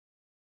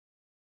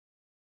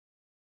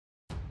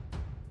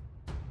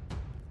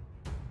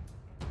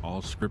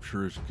All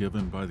Scripture is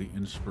given by the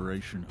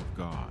inspiration of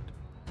God,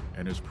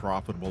 and is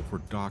profitable for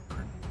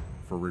doctrine,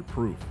 for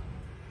reproof,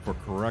 for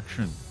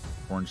correction,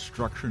 for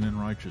instruction in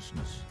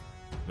righteousness,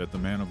 that the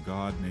man of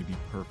God may be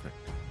perfect,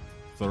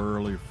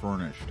 thoroughly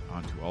furnished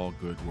unto all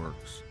good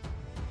works.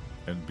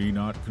 And be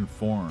not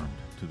conformed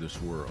to this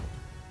world,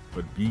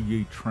 but be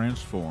ye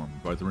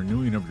transformed by the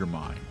renewing of your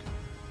mind,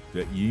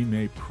 that ye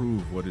may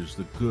prove what is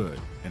the good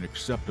and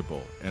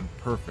acceptable and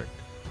perfect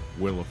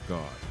will of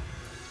God.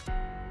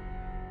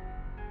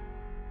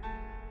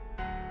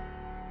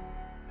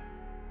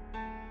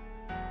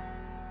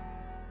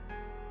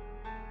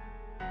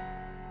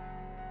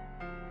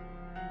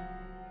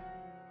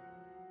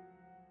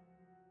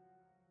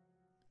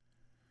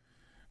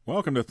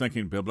 Welcome to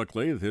Thinking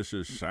Biblically. This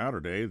is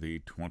Saturday, the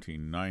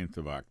 29th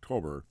of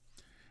October,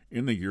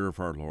 in the year of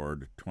our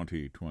Lord,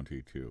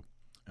 2022.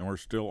 And we're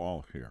still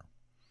all here.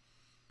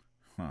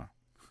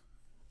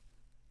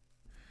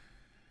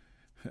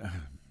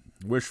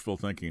 Wishful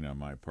thinking on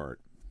my part.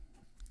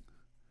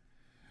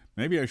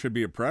 Maybe I should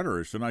be a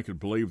preterist and I could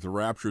believe the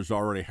rapture's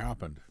already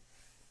happened.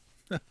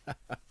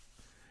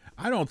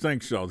 I don't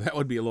think so. That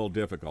would be a little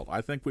difficult.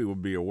 I think we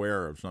would be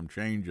aware of some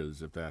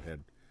changes if that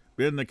had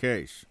been the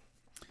case.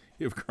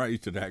 If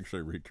Christ had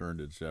actually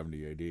returned in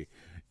 70 A.D.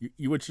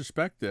 You would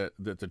suspect that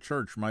the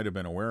church might have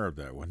been aware of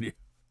that, wouldn't you?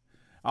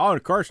 Oh,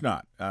 of course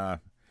not.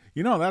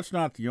 That's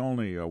not the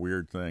only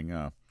weird thing.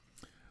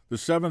 The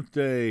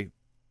Seventh-day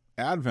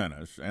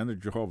Adventists and the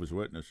Jehovah's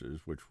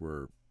Witnesses, which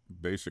were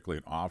basically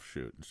an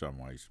offshoot in some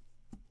ways,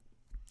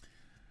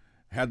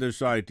 had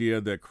this idea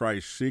that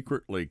Christ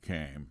secretly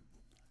came.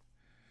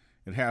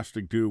 It has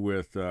to do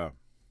with...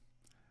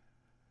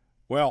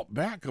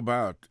 back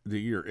about the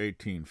year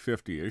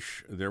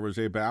 1850-ish, there was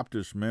a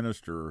Baptist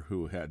minister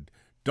who had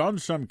done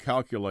some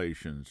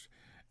calculations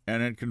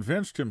and had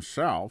convinced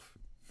himself,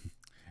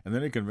 and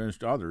then he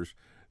convinced others,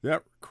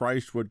 that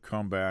Christ would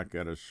come back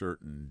at a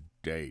certain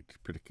date,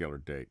 particular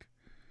date,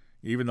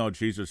 even though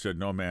Jesus said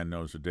no man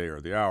knows the day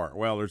or the hour.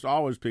 Well, there's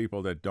always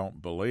people that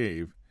don't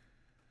believe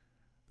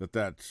that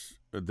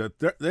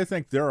they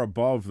think they're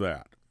above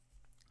that.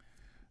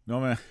 No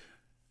man...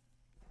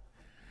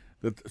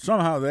 that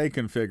somehow they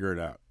can figure it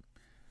out.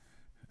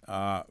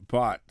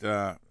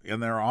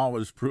 And they're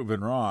always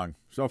proven wrong,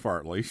 so far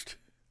at least.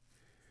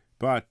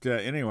 But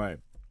anyway,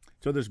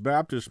 so this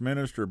Baptist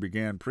minister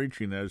began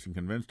preaching this and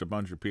convinced a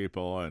bunch of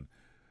people. And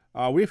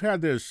we've had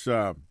this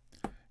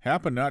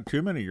happen not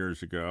too many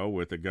years ago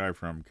with a guy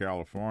from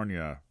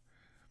California,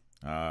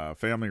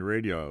 Family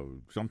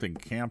Radio, something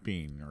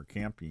Camping,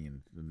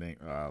 the name,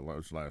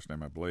 was his last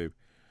name, I believe.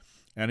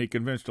 And he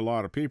convinced a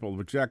lot of people of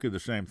exactly the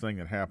same thing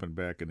that happened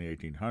back in the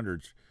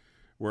 1800s,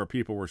 where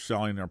people were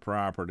selling their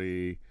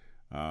property,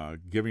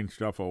 giving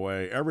stuff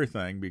away,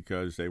 everything,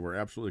 because they were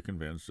absolutely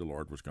convinced the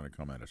Lord was going to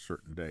come at a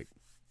certain date.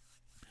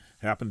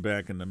 Happened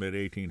back in the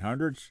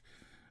mid-1800s.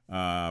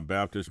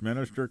 Baptist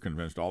minister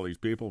convinced all these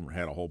people,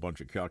 had a whole bunch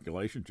of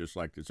calculations, just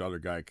like this other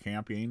guy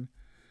Camping.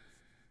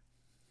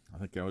 I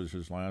think that was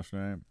his last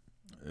name.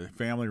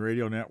 Family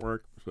Radio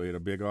Network, so he had a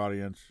big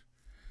audience.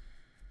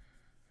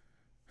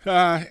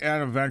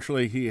 And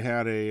eventually he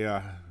had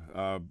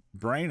a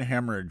brain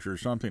hemorrhage or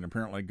something.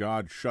 Apparently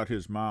God shut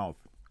his mouth.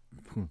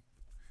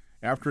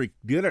 After he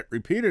did it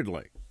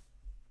repeatedly,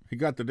 he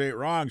got the date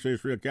wrong, so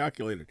he's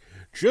recalculated.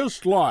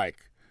 Just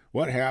like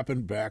what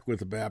happened back with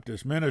the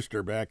Baptist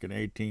minister back in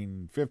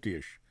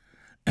 1850-ish.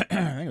 I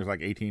think it was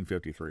like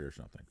 1853 or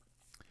something.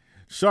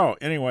 So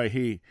anyway,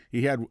 he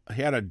had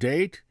a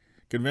date.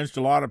 Convinced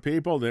a lot of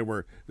people. They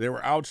were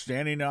out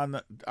standing on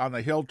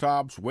the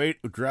hilltops,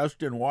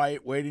 dressed in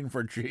white, waiting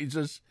for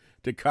Jesus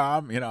to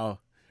come.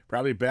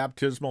 Probably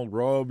baptismal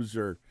robes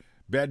or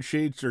bed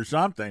sheets or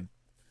something.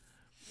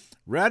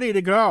 Ready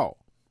to go.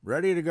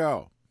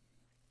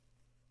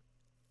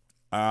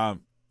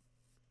 And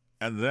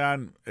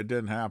then it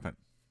didn't happen.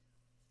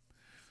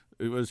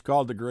 It was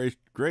called the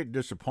Great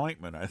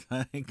Disappointment, I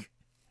think.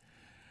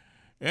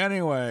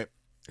 Anyway.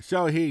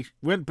 So he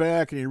went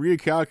back and he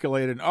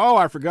recalculated. Oh,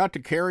 I forgot to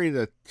carry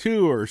the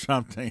 2 or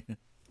something.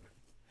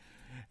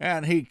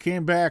 And he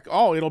came back.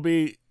 Oh, it'll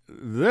be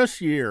this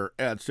year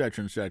at such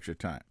and such a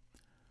time.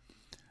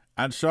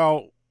 And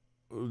so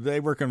they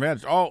were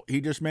convinced. Oh,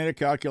 he just made a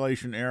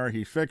calculation error.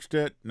 He fixed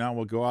it. Now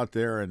we'll go out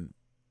there and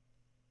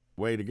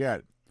wait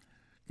again.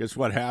 Guess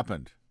what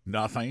happened?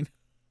 Nothing.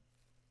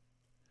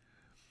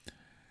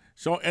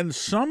 So, and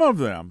some of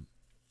them,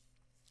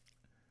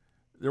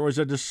 there was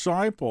a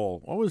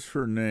disciple, what was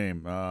her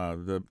name?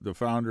 The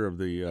founder of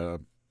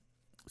the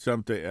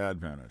Seventh-day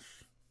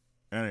Adventists.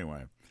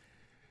 Anyway,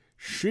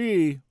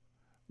 she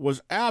was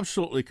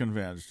absolutely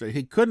convinced that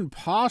he couldn't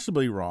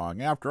possibly be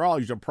wrong. After all,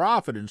 he's a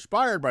prophet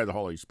inspired by the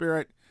Holy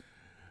Spirit.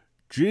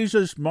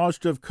 Jesus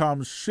must have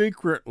come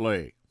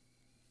secretly,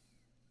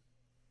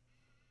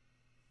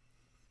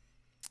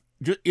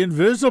 just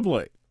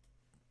invisibly.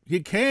 He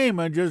came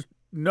and just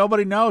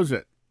nobody knows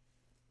it.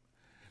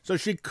 So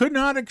she could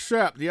not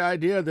accept the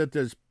idea that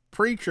this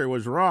preacher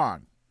was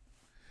wrong,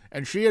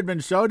 and she had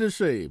been so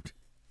deceived.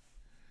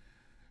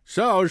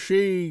 So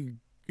she,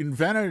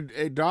 invented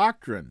a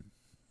doctrine.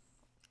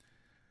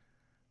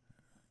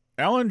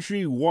 Ellen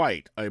G.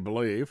 White, I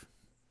believe,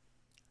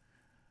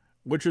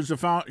 which is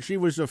she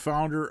was the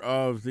founder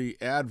of the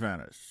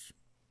Adventists.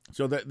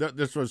 So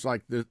this was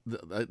like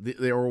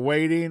they were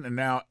waiting, and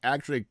now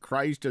actually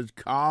Christ has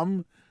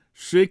come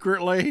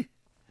secretly,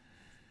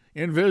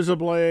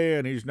 invisibly,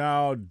 and he's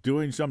now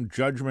doing some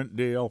judgment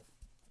deal.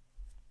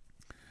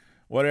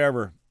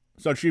 Whatever.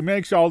 So she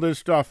makes all this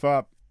stuff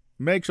up,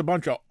 makes a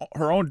bunch of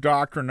her own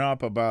doctrine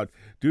up about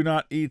do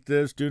not eat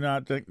this, do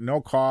not think, no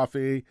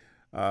coffee,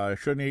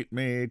 shouldn't eat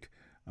meat,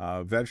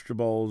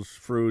 vegetables,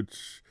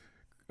 fruits,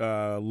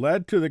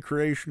 led to the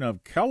creation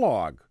of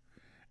Kellogg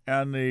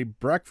and the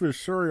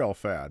breakfast cereal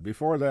fad.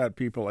 Before that,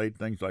 people ate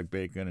things like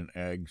bacon and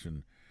eggs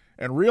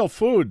and real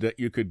food that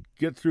you could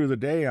get through the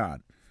day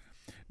on.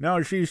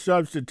 Now she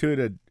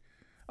substituted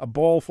a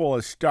bowl full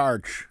of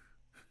starch.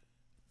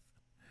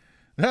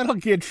 That'll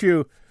get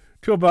you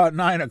to about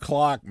 9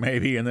 o'clock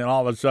maybe, and then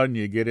all of a sudden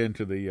you get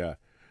into the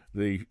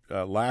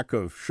lack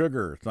of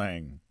sugar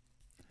thing.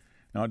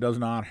 Now, it does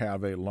not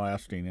have a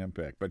lasting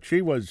impact. But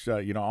she was,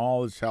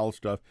 all this health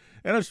stuff.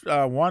 And it's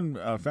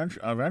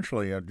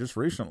eventually, just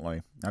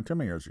recently, not too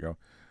many years ago,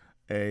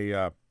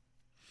 a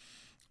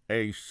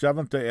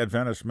Seventh-day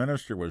Adventist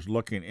minister was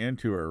looking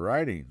into her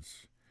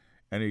writings,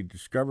 and he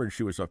discovered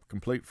she was a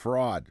complete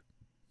fraud,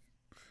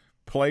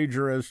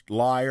 plagiarist,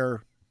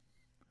 liar,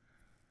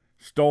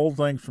 stole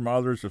things from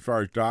others as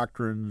far as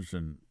doctrines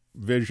and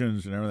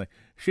visions and everything.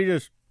 She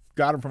just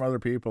got them from other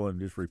people and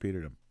just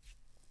repeated them.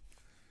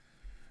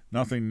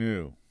 Nothing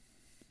new.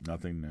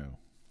 Nothing new.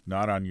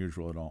 Not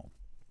unusual at all.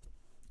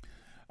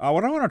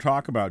 What I want to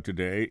talk about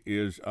today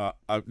is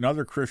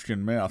another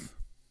Christian myth.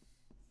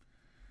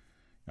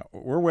 Now,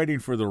 we're waiting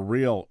for the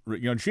real.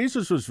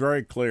 Jesus was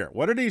very clear.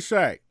 What did he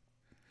say?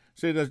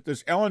 See,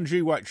 this Ellen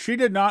G. White, she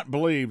did not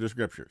believe the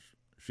Scriptures.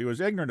 She was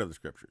ignorant of the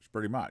Scriptures,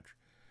 pretty much.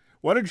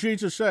 What did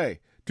Jesus say?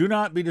 Do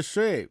not be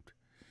deceived.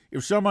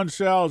 If someone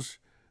says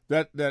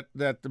that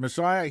the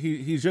Messiah,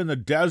 he's in the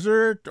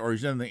desert or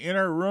he's in the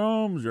inner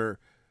rooms, or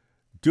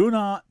do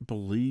not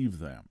believe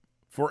them.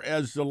 For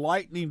as the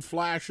lightning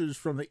flashes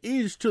from the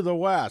east to the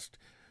west,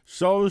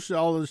 so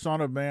shall the Son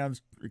of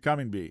Man's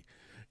coming be.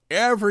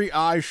 Every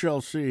eye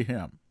shall see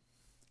him.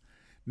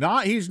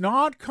 He's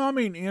not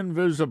coming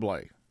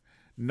invisibly.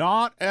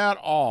 Not at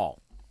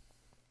all.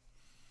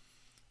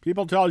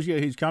 People tells you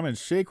he's coming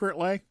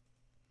secretly.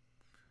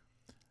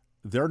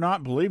 They're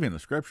not believing the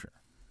Scripture.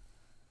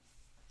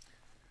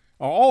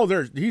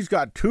 He's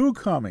got two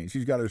comings.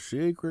 He's got a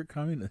secret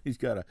coming. He's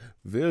got a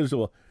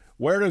visible.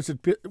 Where does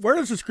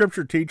the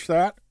Scripture teach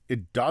that?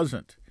 It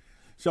doesn't.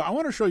 So I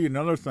want to show you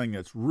another thing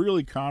that's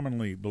really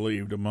commonly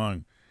believed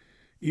among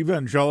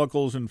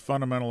evangelicals and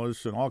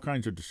fundamentalists and all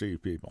kinds of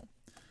deceived people.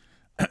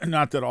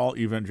 Not that all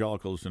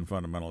evangelicals and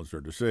fundamentalists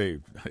are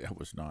deceived. That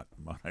was not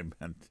what I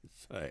meant to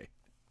say.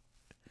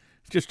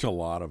 Just a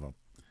lot of them.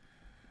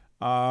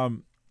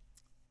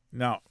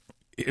 Now,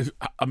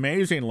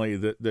 amazingly,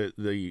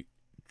 the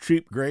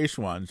cheap grace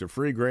ones, the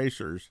free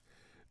gracers,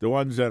 the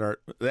ones that are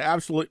the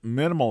absolute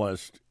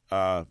minimalist,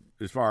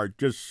 as far as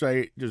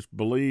just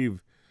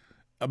believe,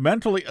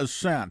 mentally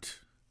assent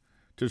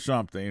to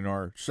something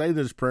or say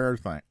this prayer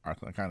thing or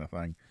kind of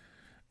thing,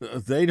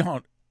 they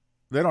don't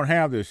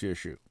have this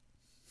issue.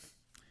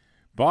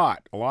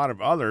 But a lot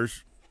of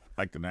others,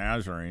 like the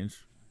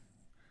Nazarenes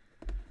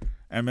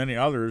and many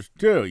others,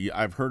 do.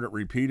 I've heard it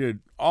repeated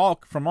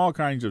from all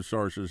kinds of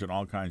sources in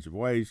all kinds of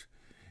ways,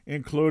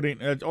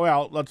 including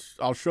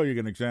I'll show you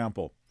an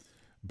example.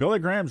 Billy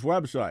Graham's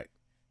website.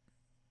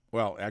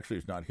 Well, actually,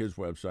 it's not his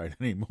website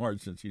anymore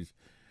since he's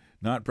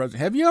not present.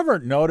 Have you ever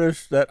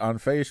noticed that on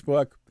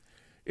Facebook,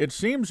 it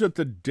seems that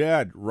the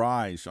dead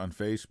rise on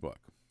Facebook?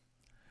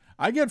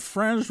 I get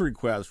friends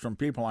requests from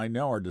people I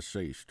know are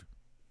deceased.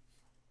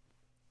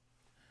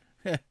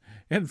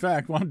 In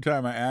fact, one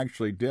time I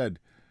actually did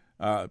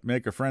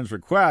make a friend's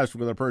request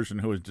with a person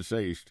who was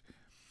deceased,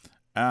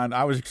 and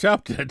I was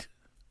accepted.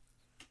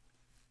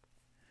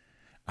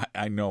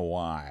 I know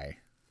why,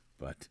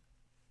 but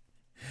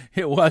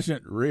it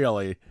wasn't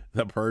really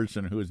the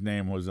person whose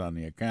name was on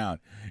the account.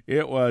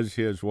 It was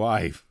his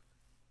wife.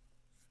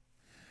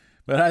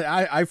 But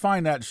I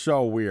find that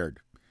so weird.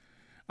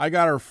 I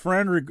got a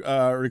friend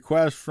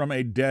request from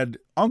a dead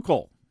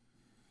uncle.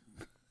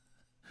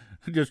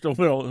 Just a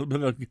little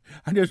bit.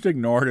 I just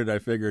ignored it. I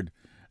figured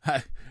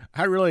I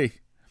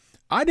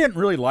didn't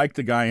really like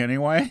the guy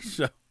anyway,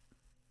 so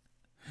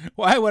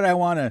why would I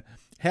want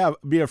to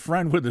be a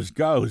friend with his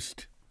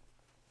ghost?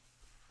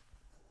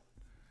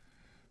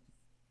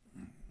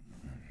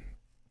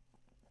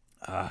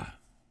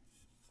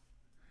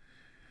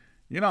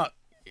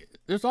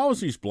 There's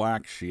always these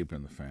black sheep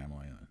in the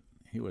family.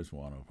 He was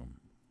one of them.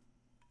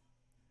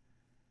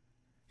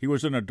 He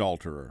was an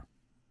adulterer.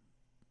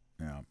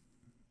 Yeah.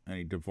 And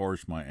he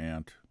divorced my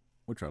aunt,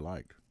 which I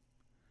liked.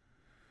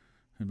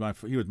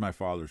 He was my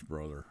father's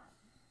brother.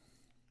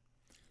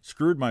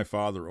 Screwed my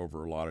father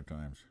over a lot of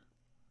times.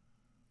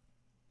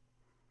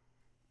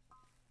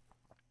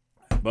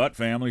 But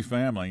family's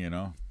family,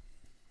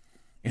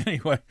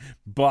 Anyway,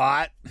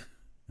 but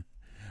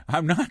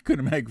I'm not going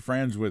to make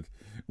friends with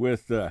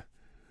a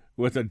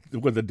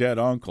dead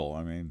uncle.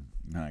 I mean,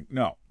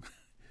 no.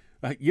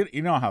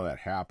 You know how that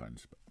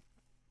happens.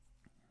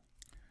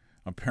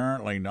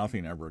 Apparently,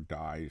 nothing ever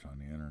dies on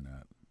the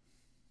internet.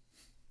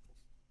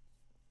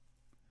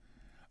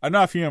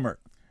 Enough humor.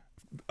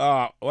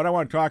 What I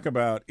want to talk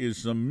about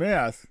is the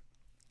myth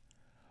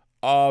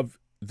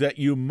that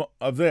you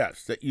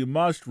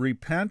must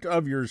repent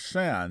of your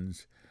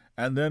sins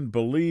and then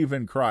believe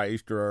in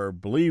Christ or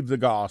believe the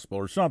gospel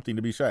or something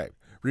to be saved.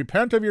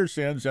 Repent of your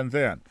sins and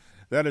then.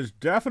 That is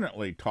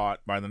definitely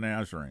taught by the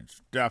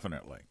Nazarenes.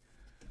 Definitely.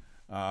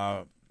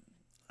 The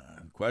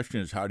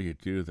question is, how do you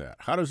do that?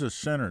 How does a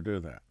sinner do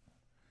that?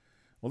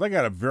 Well, they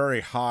got a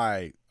very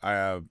high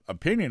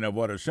opinion of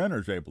what a sinner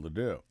is able to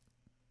do.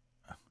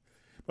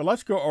 But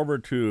let's go over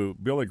to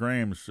Billy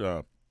Graham's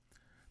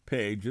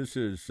page. This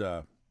is,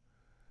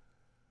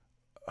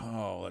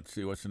 let's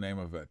see, what's the name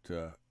of it?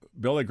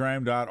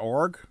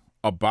 BillyGraham.org,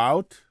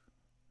 about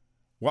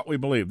what we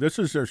believe. This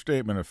is their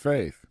statement of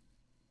faith.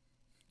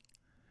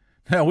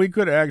 Now, we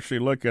could actually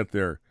look at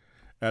their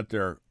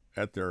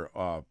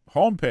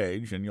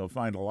homepage, and you'll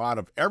find a lot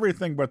of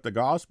everything but the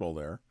gospel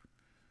there.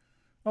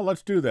 Well,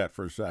 let's do that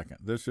for a second.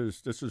 This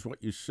is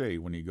what you see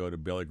when you go to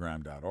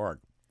BillyGraham.org.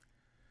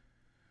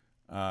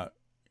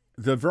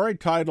 The very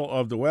title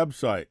of the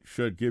website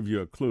should give you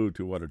a clue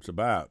to what it's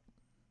about.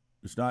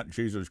 It's not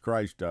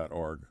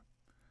JesusChrist.org.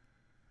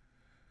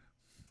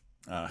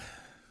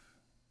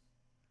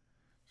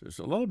 It's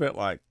a little bit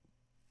like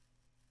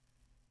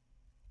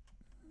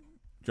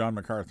John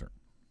MacArthur.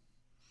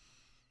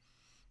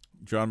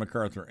 John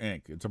MacArthur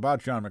Inc. It's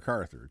about John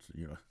MacArthur. It's,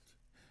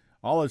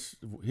 all his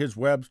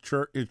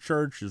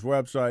church, his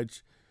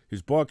websites,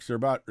 his books.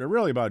 They're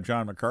really about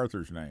John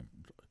MacArthur's name.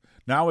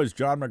 Now is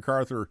John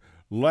MacArthur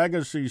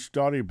Legacy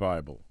Study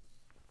Bible.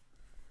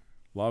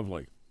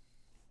 Lovely.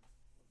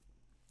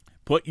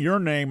 Put your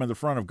name in the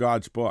front of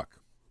God's book.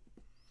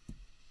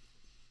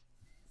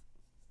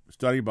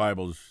 Study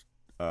Bibles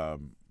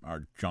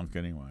are junk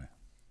anyway.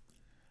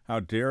 How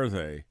dare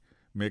they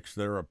mix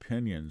their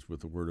opinions with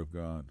the Word of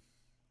God?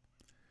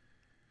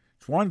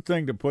 It's one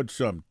thing to put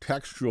some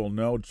textual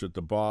notes at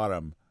the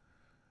bottom,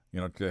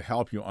 to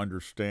help you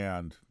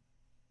understand,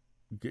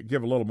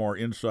 give a little more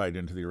insight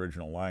into the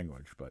original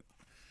language, but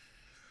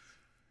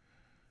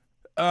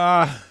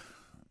I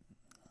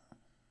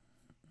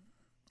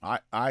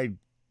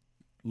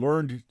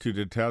learned to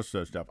detest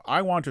that stuff.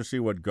 I want to see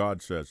what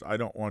God says. I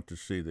don't want to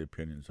see the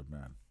opinions of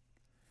men.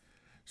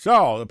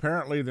 So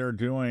apparently they're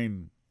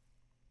going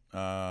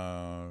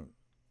to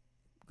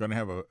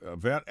have an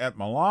event at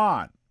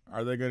Milan.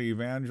 Are they going to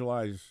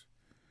evangelize?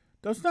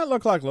 Doesn't that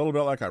look like a little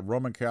bit like a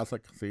Roman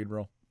Catholic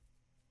cathedral?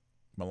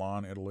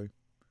 Milan, Italy.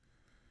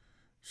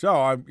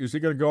 So is he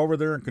going to go over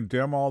there and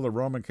condemn all the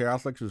Roman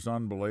Catholics as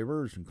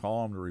unbelievers and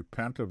call them to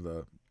repent of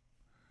their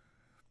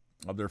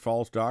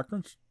false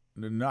doctrines?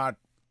 Not,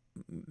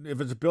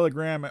 if it's a Billy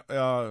Graham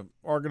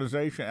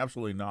organization,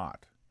 absolutely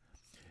not.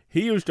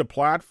 He used to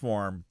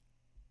platform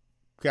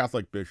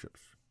Catholic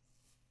bishops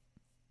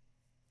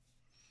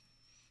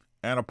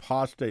and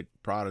apostate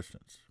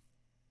Protestants.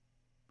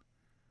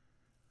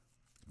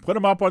 Put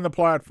him up on the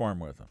platform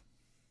with him.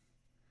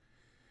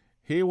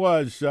 He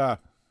was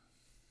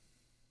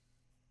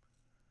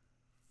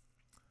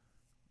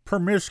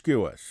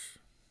promiscuous.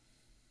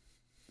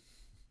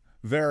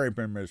 Very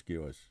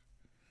promiscuous.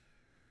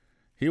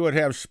 He would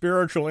have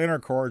spiritual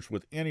intercourse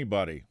with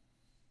anybody.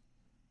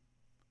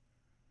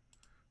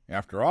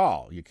 After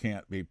all, you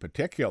can't be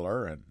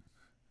particular. And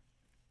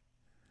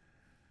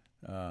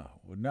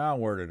now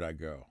where did I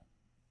go?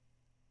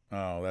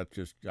 Oh,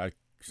 I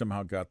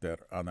somehow got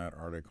that on that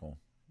article.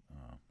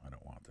 I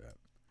don't want that.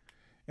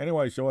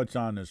 Anyway, so what's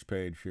on this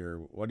page here?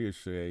 What do you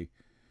see?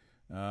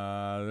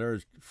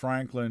 There's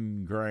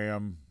Franklin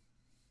Graham.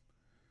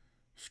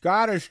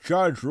 Scottish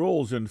judge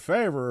rules in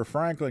favor of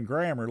Franklin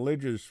Graham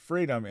religious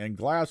freedom in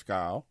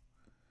Glasgow.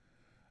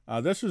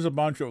 This is a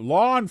bunch of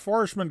law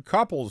enforcement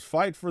couples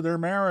fight for their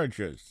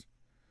marriages.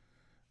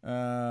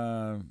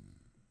 Let's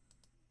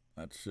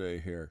see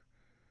here.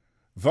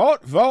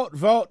 Vote, vote,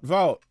 vote,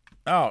 vote.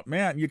 Oh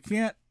man, you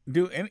can't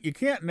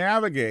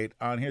navigate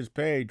on his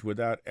page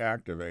without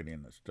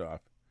activating the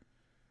stuff.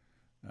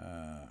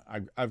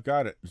 I've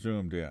got it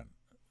zoomed in.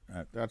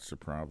 That's the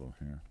problem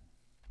here.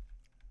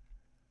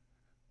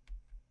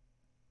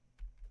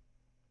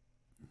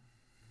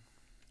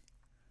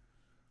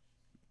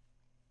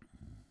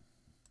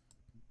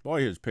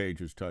 Boy, his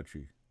page is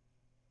touchy.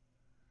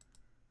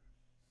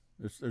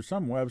 There's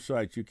some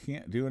websites you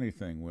can't do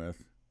anything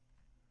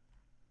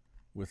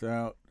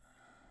without.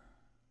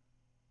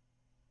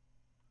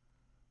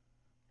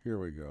 Here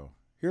we go.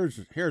 Here's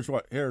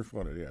what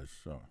it is.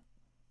 So,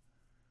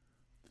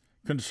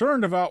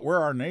 concerned about where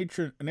our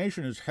nation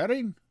is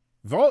heading?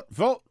 Vote,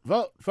 vote,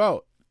 vote,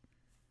 vote.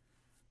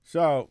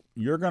 So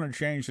you're going to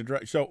change the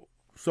direction.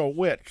 So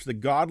which? The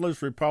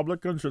godless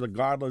Republicans or the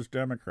godless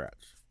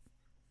Democrats?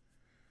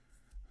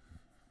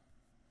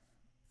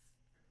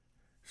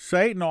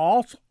 Satan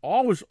also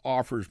always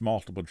offers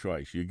multiple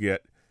choice. You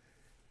get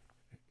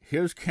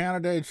his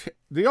candidates.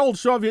 The old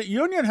Soviet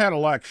Union had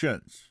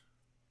elections.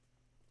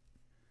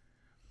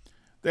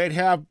 They'd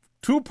have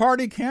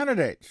two-party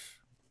candidates.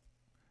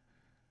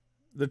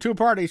 The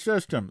two-party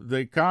system,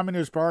 the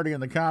Communist Party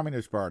and the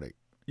Communist Party.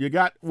 You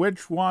got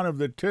which one of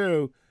the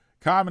two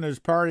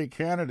Communist Party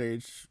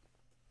candidates.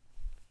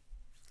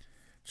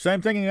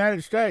 Same thing in the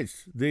United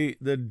States, the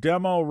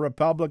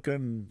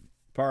Demo-Republican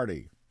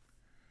Party.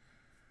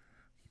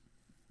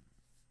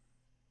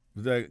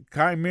 The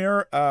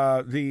chimera,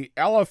 the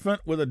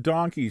elephant with a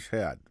donkey's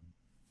head.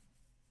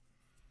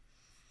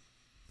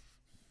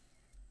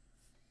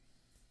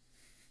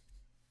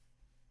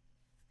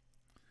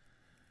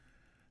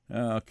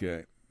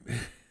 Okay.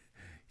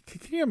 Can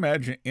you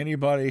imagine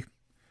anybody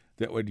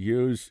that would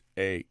use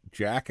a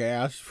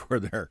jackass for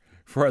their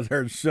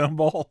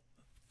symbol?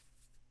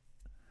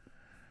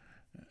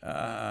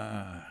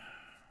 I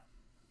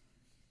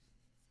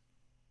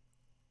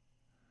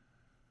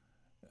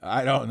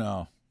don't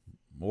know.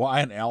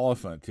 Why an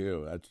elephant,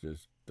 too? That's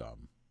just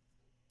dumb.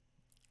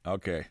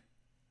 Okay.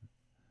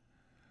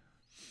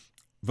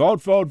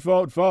 Vote, vote,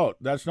 vote, vote.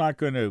 That's not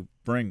going to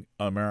bring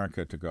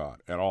America to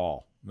God at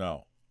all.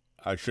 No.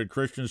 Should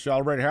Christians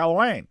celebrate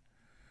Halloween?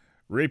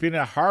 Reaping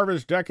a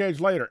harvest decades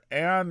later.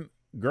 Anne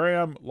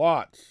Graham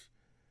Lotz.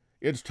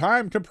 It's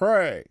time to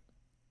pray.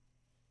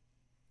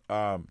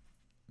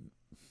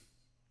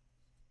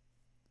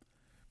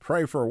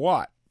 Pray for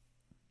what?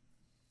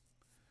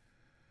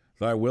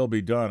 Thy will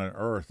be done on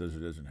earth as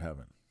it is in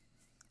heaven.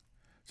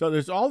 So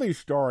there's all these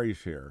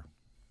stories here,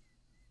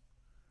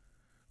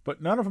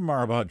 but none of them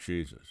are about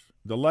Jesus,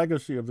 the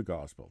legacy of the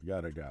gospel,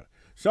 yada, yada.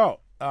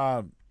 So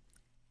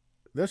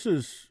this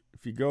is,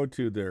 if you go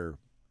to their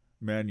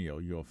menu,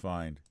 you'll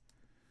find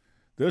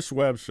this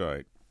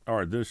website,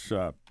 or this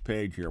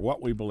page here,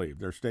 What We Believe,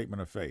 their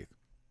statement of faith.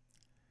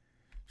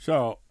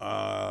 So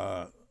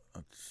I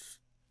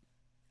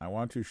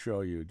want to show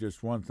you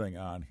just one thing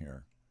on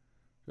here.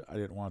 I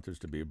didn't want this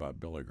to be about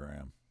Billy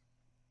Graham.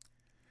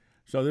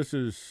 So this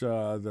is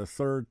the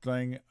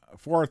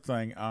fourth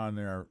thing on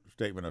their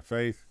statement of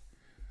faith.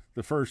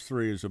 The first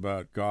three is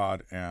about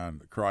God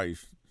and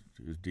Christ,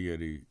 his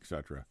deity,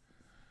 etc.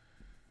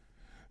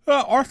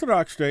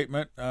 Orthodox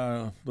statement,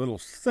 little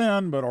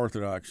thin, but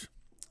orthodox.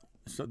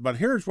 So, but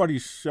here's what he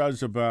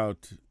says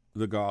about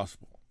the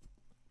gospel,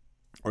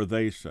 or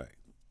they say.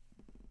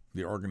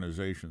 The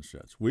organization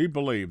says, we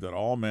believe that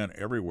all men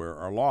everywhere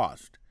are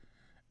lost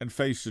and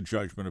face the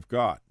judgment of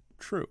God.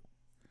 True.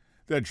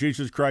 That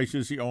Jesus Christ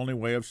is the only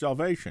way of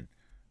salvation.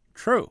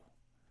 True.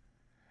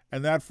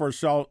 And that for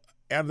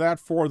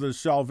the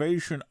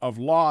salvation of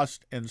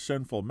lost and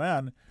sinful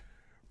men,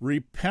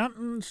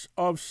 repentance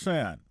of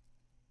sin.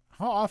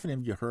 How often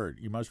have you heard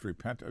you must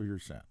repent of your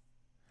sin?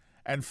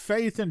 And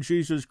faith in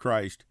Jesus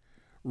Christ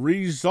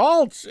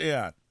results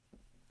in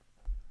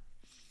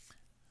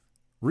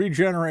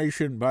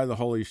regeneration by the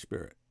Holy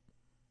Spirit.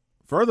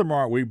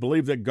 Furthermore, we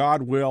believe that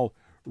God will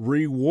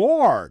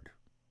reward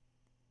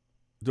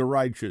the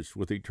righteous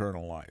with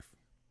eternal life.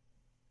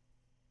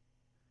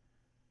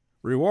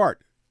 Reward.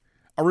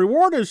 A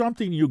reward is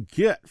something you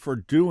get for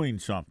doing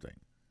something.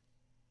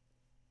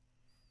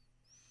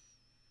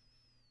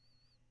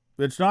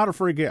 It's not a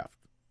free gift.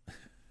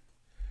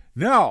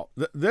 No,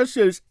 this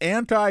is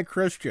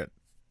anti-Christian.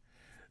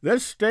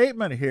 This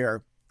statement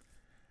here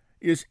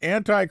is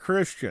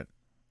anti-Christian.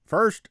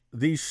 First,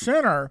 the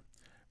sinner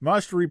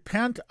must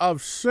repent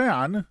of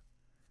sin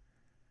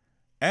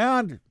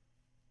and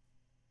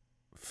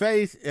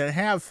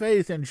have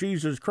faith in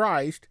Jesus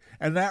Christ,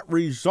 and that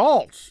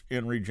results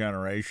in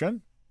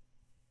regeneration,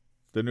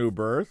 the new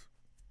birth.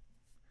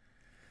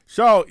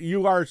 So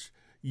you are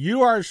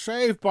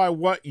saved by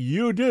what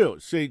you do.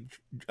 See,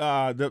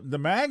 the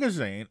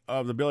magazine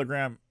of the Billy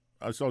Graham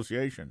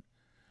Association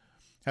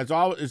has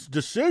all its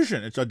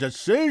decision. It's a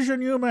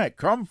decision you make.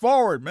 Come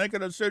forward, make a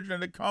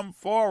decision to come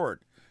forward,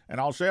 and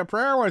I'll say a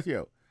prayer with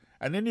you,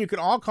 and then you can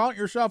all count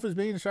yourself as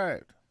being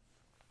saved.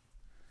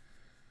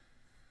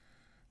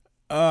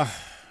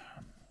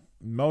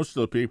 Most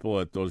of the people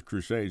at those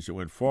crusades that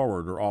went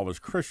forward are always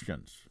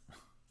Christians.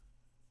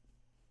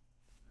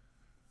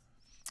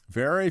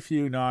 Very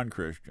few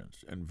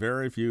non-Christians, and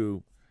very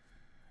few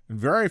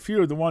of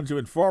the ones who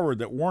went forward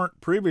that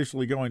weren't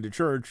previously going to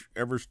church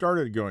ever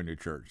started going to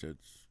church.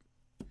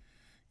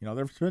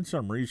 There's been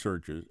some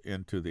research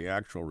into the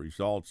actual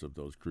results of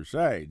those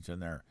crusades,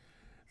 and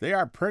they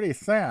are pretty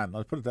thin.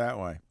 Let's put it that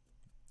way.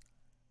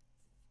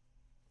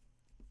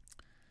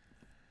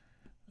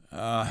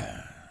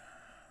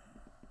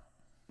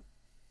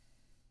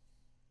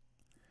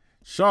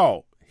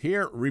 So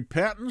here,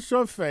 repentance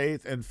of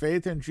faith and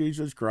faith in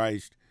Jesus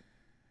Christ.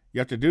 You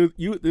have to do.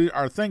 There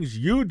are things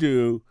you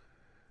do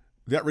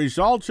that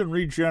results in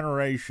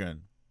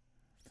regeneration,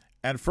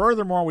 and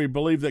furthermore, we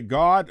believe that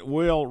God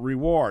will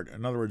reward.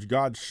 In other words,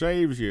 God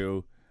saves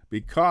you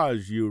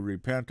because you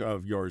repent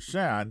of your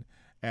sin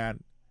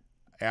and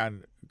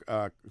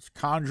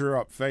conjure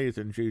up faith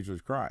in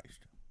Jesus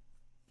Christ.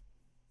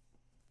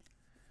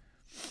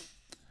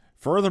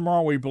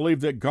 Furthermore, we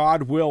believe that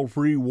God will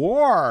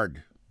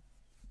reward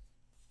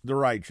the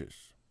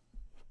righteous.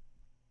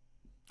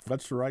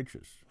 What's the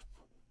righteous?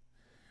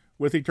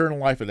 With eternal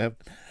life in heaven.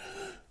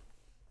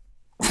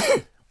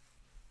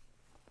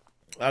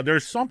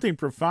 There's something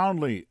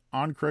profoundly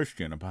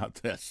unchristian about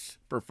this.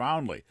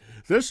 Profoundly.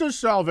 This is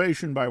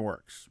salvation by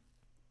works.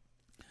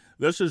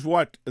 This is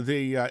what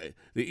the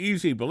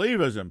easy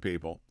believism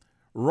people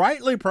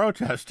rightly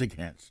protest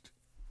against.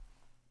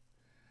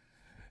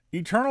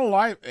 Eternal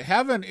life,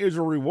 heaven is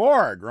a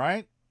reward,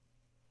 right?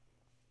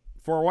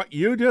 For what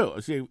you do.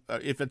 See,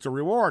 if it's a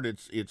reward,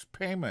 it's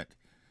payment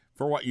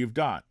for what you've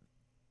done.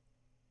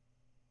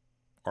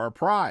 Or a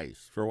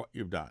prize for what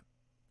you've done.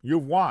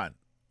 You've won,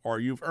 or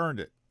you've earned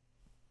it.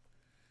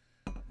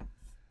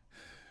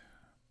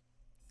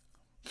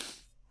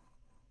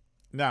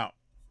 Now,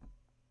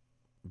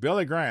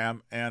 Billy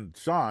Graham and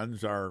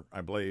Sons I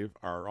believe,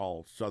 are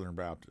all Southern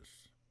Baptists.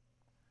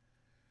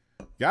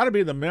 Got to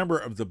be the member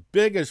of the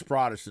biggest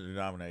Protestant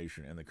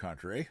denomination in the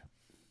country,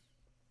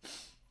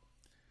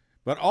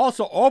 but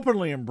also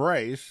openly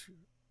embrace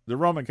the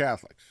Roman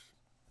Catholics.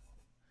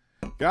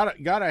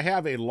 Got to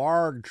have a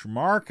large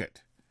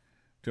market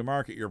to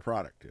market your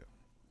product to.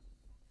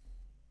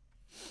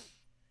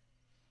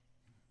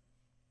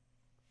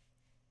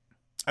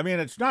 I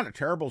mean, it's not a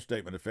terrible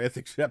statement of faith,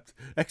 except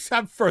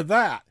for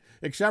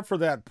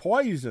that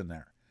poison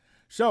there.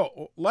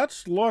 So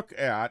let's look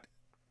at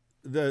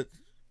the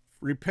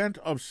repent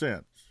of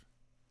sins.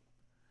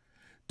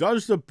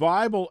 Does the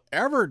Bible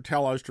ever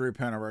tell us to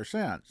repent of our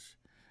sins?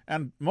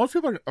 And most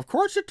people, of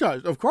course it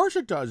does. Of course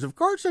it does. Of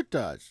course it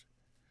does.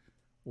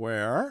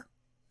 Where?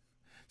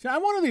 See,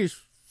 I'm one of these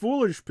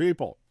foolish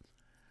people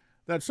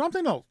that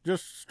something will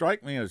just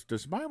strike me as,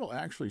 does the Bible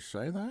actually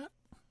say that?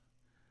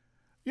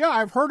 Yeah,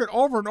 I've heard it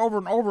over and over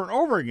and over and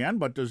over again,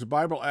 but does the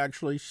Bible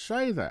actually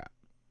say that?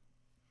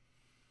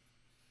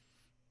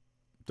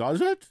 Does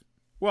it?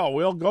 Well,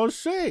 we'll go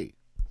see.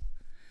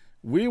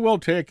 We will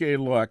take a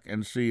look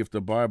and see if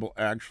the Bible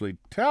actually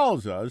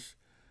tells us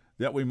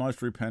that we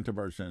must repent of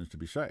our sins to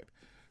be saved.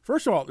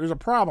 First of all, there's a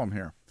problem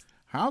here.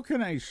 How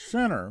can a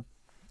sinner,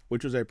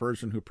 which is a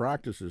person who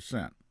practices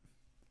sin,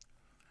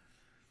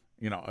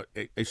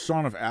 a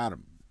son of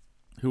Adam,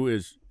 who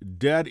is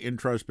dead in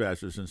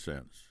trespasses and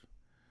sins,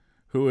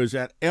 who is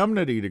at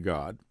enmity to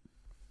God,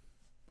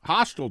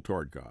 hostile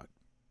toward God,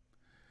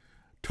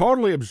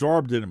 totally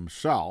absorbed in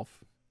himself,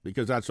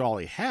 because that's all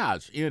he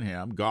has in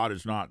him. God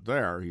is not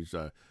there. He's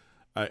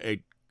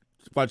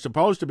what's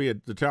supposed to be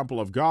the temple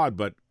of God,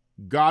 but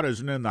God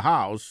isn't in the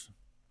house.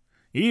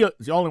 The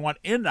only one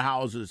in the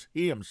house is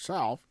he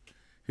himself,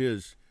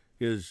 his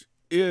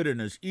id and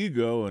his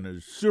ego and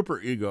his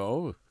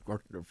superego,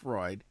 according to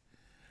Freud.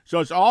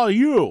 So it's all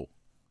you.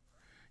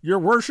 You're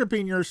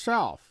worshiping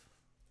yourself.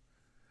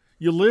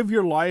 You live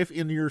your life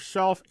in your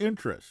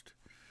self-interest,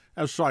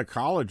 as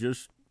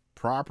psychologists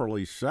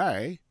properly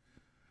say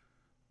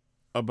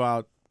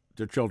about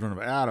the children of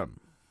Adam.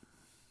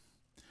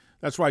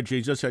 That's why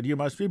Jesus said you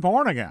must be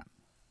born again.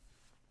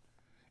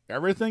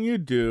 Everything you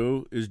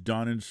do is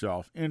done in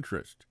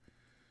self-interest,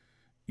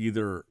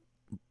 either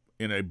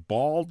in a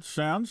bald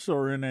sense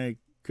or in a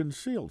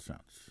concealed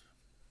sense.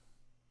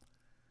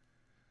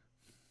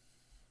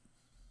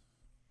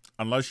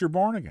 Unless you're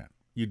born again.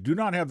 You do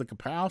not have the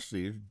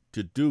capacity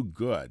to do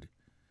good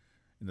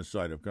in the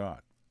sight of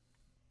God.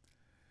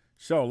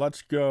 So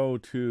let's go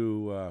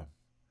to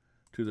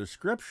the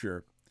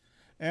scripture.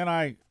 And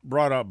I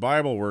brought up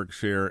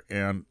BibleWorks here,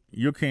 and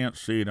you can't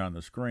see it on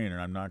the screen,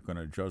 and I'm not going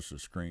to adjust the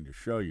screen to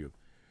show you.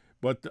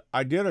 But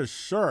I did a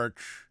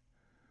search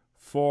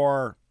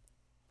for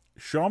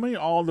show me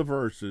all the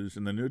verses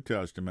in the New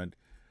Testament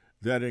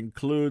that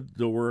include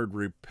the word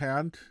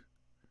repent,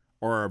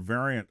 or a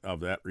variant of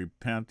that,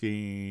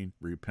 repenting,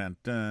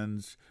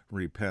 repentance,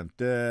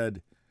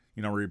 repented,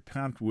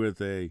 repent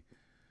with a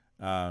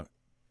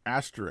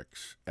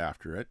asterisk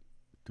after it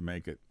to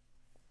make it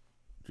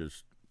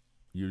just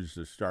use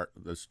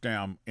the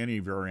stem, any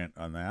variant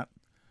on that,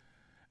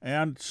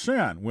 and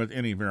sin with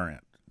any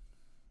variant.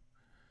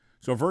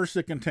 So a verse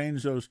that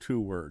contains those two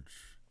words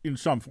in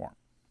some form.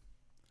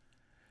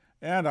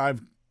 And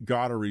I've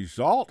got a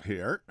result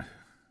here.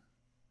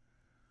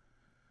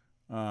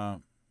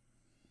 Let's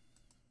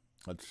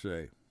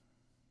see.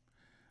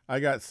 I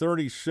got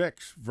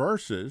 36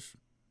 verses,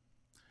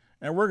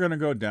 and we're going to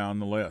go down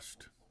the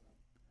list.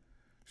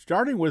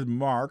 Starting with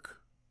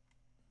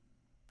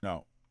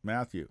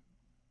Matthew.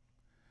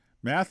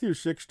 Matthew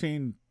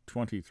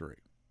 16:23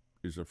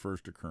 is the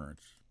first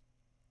occurrence.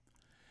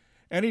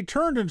 And he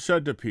turned and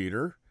said to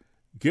Peter,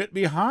 "Get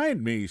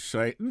behind me,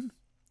 Satan.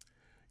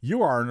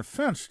 You are an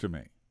offense to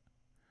me,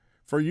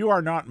 for you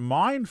are not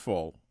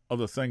mindful of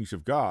the things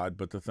of God,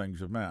 but the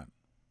things of men."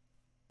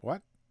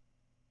 What?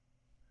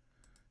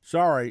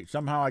 Sorry,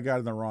 somehow I got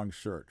in the wrong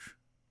search.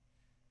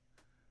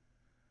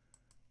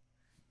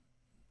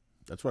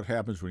 That's what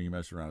happens when you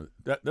mess around.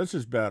 This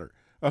is better.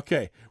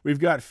 Okay, we've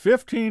got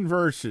 15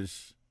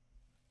 verses,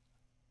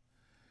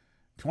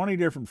 20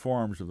 different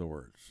forms of the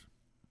words.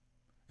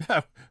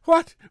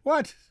 What?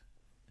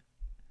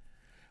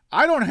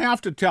 I don't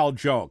have to tell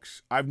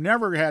jokes. I've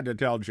never had to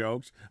tell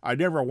jokes. I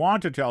never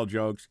want to tell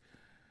jokes.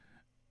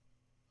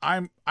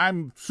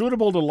 I'm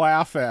suitable to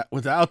laugh at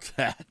without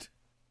that.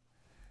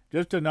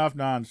 Just enough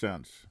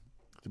nonsense.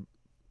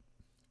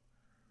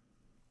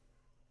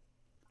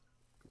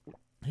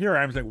 Here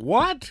I'm thinking,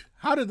 what?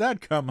 How did that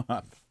come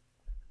up?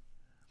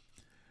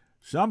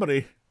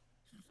 Somebody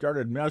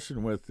started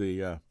messing with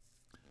the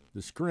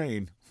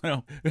screen.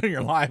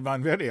 You're live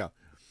on video.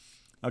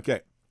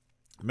 Okay,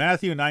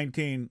 Matthew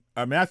 9:13.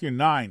 Matthew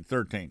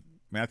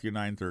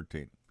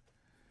 9:13.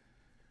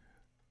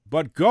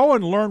 But go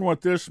and learn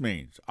what this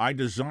means.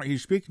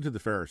 He's speaking to the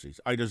Pharisees.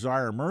 I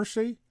desire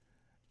mercy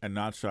and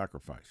not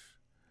sacrifice,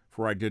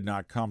 for I did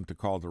not come to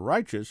call the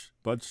righteous,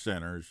 but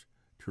sinners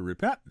to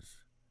repentance.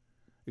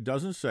 It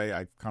doesn't say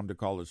I've come to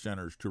call the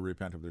sinners to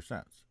repent of their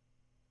sins.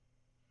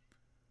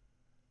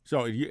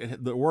 So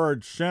the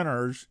word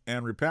sinners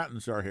and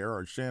repentance are here,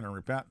 or sin and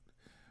repentance,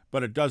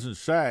 but it doesn't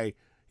say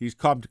he's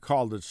come to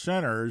call the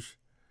sinners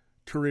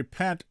to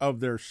repent of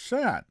their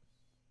sin.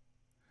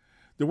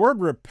 The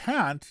word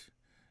repent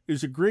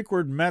is a Greek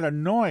word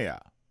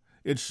metanoia.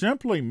 It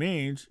simply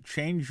means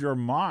change your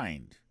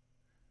mind,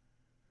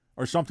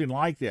 or something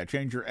like that.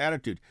 Change your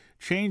attitude.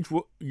 Change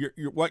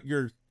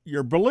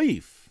your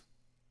belief.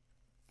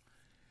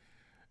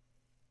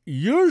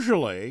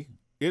 Usually,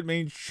 it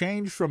means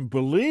change from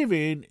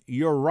believing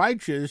you're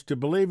righteous to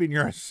believing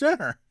you're a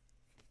sinner.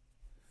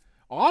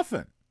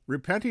 Often,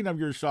 repenting of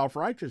your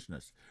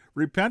self-righteousness,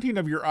 repenting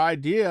of the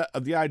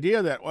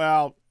idea that,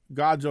 well,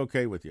 God's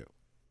okay with you,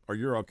 or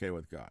you're okay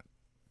with God.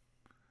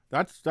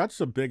 That's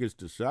the biggest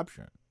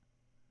deception.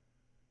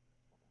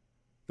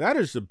 That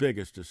is the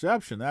biggest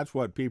deception. That's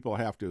what people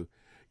have to.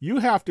 You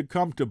have to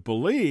come to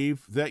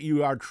believe that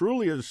you are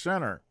truly a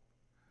sinner,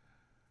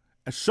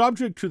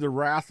 subject to the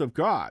wrath of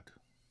God.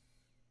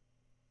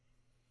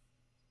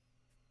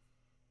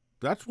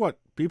 That's what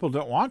people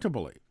don't want to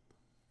believe.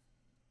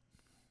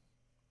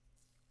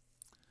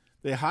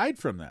 They hide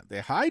from that.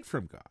 They hide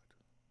from God.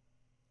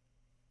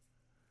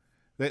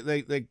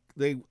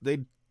 They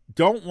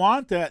don't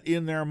want that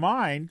in their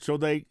mind, so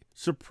they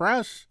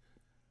suppress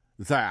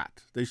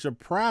that. They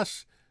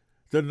suppress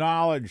the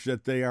knowledge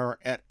that they are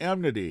at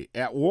enmity,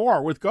 at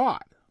war with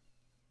God,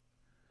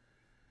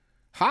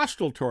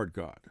 hostile toward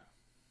God,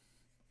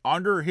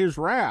 under his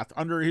wrath,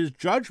 under his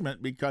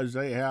judgment, because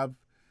they have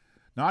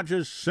not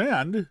just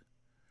sinned,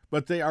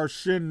 but they are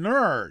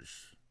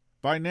sinners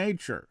by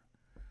nature.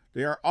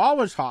 They are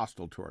always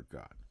hostile toward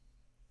God.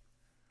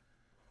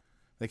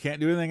 They can't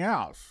do anything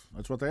else.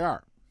 That's what they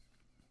are.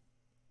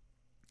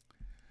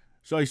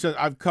 So he said,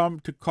 I've come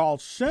to call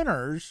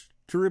sinners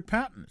to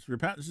repentance.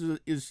 Repentance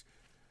is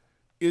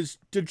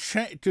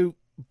to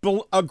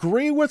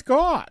agree with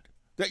God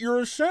that you're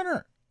a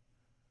sinner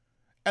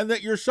and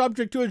that you're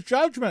subject to his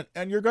judgment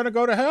and you're going to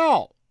go to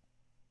hell.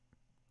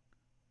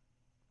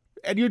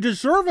 And you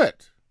deserve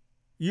it.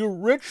 You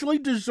richly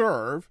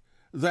deserve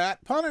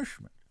that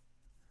punishment.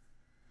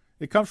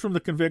 It comes from the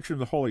conviction of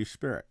the Holy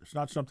Spirit. It's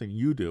not something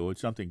you do.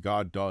 It's something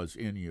God does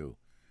in you.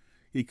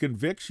 He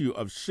convicts you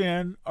of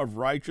sin, of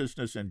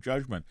righteousness, and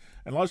judgment.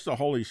 Unless the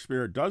Holy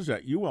Spirit does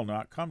that, you will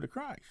not come to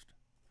Christ.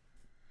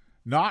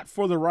 Not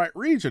for the right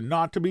reason,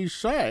 not to be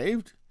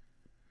saved.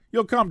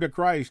 You'll come to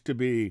Christ to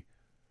be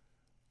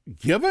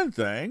given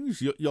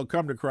things. You'll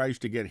come to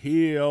Christ to get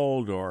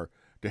healed or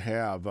to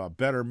have a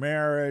better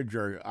marriage,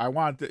 or I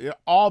want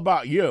all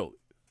about you.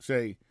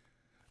 Say,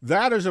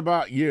 that is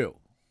about you.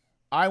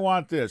 I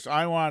want this.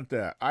 I want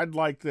that. I'd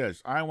like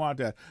this. I want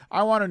that.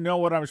 I want to know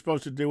what I'm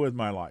supposed to do with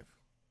my life.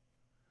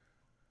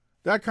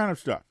 That kind of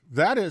stuff.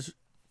 That is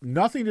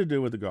nothing to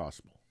do with the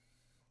gospel.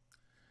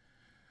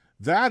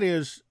 That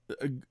is,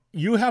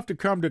 you have to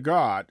come to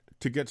God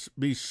to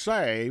be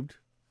saved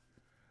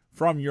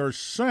from your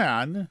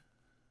sin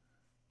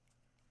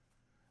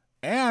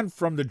and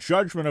from the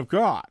judgment of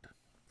God,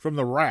 from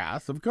the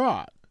wrath of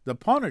God, the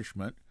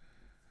punishment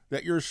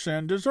that your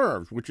sin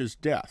deserves, which is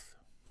death.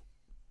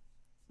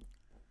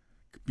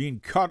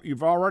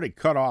 You've already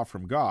cut off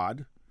from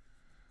God.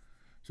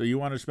 So you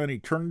want to spend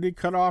eternity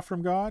cut off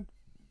from God?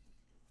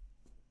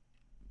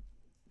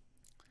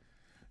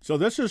 So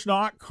this is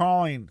not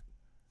calling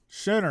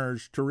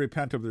sinners to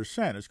repent of their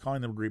sin. It's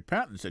calling them to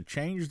repentance, to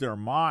change their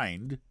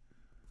mind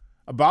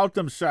about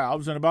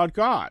themselves and about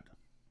God.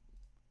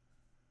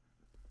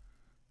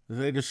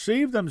 They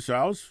deceive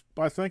themselves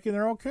by thinking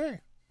they're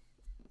okay,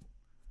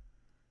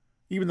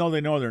 even though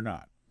they know they're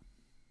not.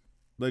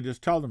 They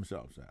just tell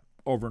themselves that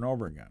over and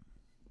over again.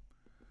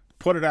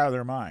 Put it out of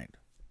their mind.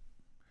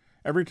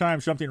 Every time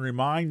something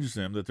reminds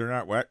them that they're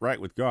not right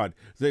with God,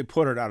 they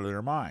put it out of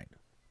their mind.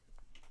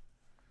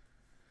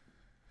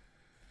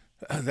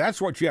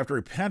 That's what you have to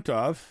repent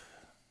of.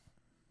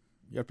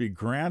 You have to be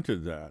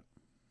granted that.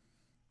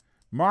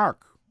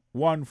 Mark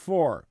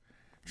 1:4.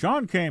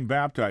 John came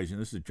baptizing,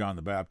 this is John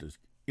the Baptist,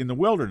 in the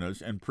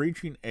wilderness and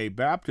preaching a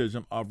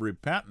baptism of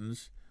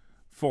repentance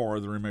for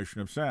the remission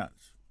of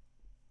sins.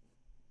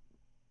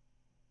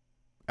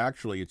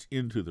 Actually, it's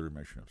into the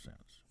remission of sins.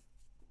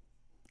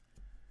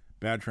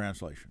 Bad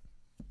translation.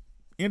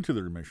 into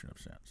the remission of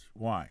sins.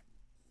 Why?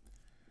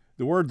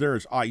 The word there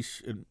is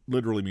eis. It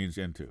literally means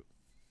into.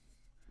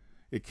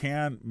 It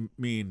can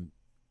mean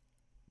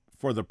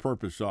for the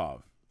purpose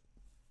of,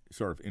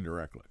 sort of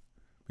indirectly,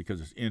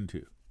 because it's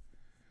into.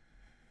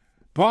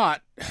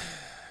 But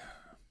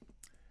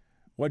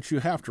what you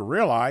have to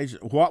realize,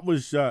 what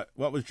was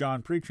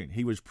John preaching?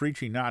 He was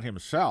preaching not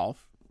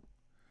himself,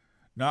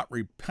 not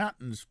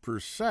repentance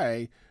per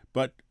se,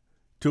 but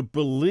to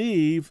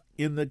believe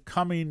in the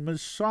coming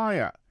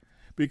Messiah.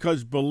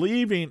 Because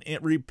believing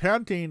in,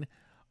 repenting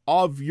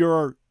of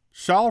your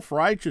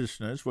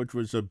self-righteousness, which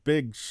was a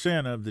big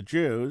sin of the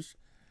Jews,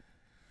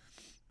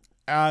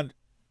 and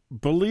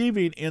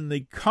believing in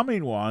the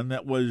coming one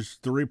that was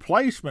the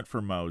replacement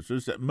for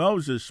Moses, that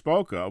Moses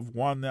spoke of,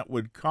 one that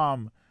would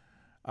come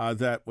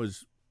that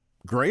was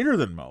greater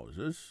than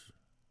Moses.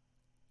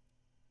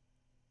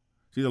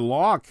 See, the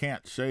law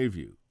can't save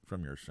you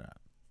from your sin.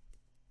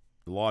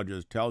 The law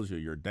just tells you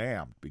you're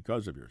damned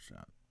because of your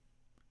sin.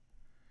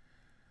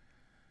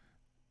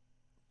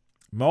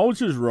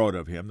 Moses wrote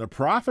of him. The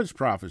prophets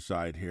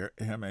prophesied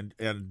him,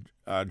 and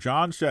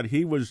John said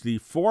he was the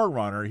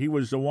forerunner. He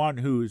was the one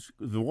who's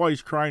the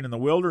voice crying in the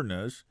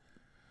wilderness,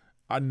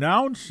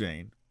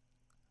 announcing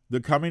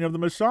the coming of the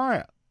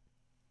Messiah,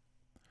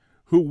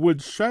 who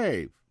would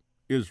save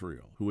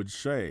Israel, who would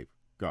save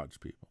God's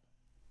people.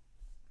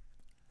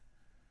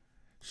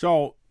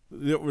 So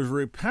it was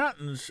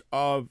repentance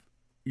of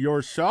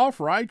your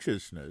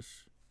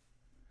self-righteousness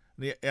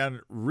and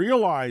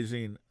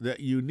realizing that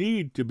you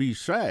need to be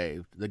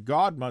saved, that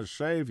God must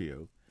save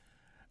you,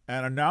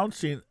 and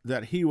announcing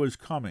that he was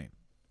coming.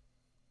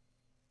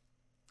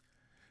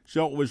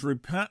 So it was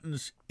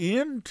repentance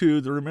into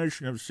the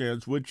remission of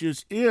sins, which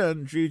is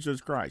in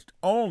Jesus Christ,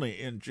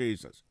 only in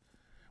Jesus.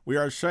 We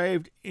are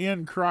saved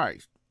in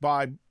Christ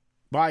by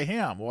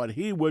him, what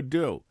he would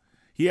do.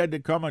 He had to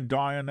come and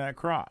die on that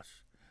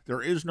cross.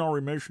 There is no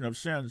remission of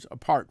sins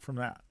apart from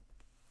that.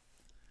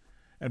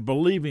 And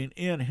believing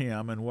in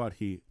him and what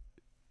he,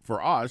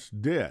 for us,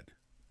 did.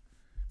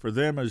 For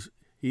them as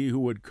he who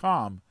would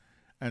come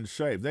and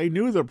save. They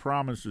knew the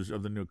promises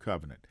of the new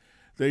covenant.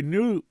 They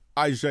knew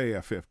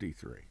Isaiah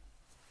 53.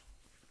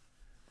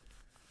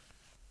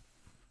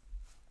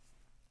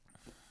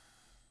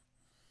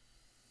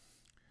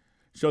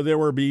 So they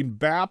were being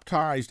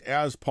baptized,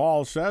 as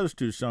Paul says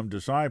to some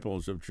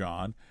disciples of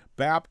John,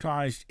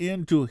 baptized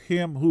into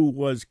him who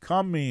was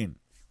coming.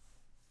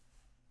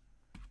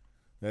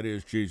 That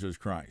is Jesus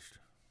Christ.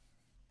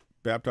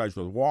 Baptized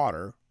with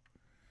water,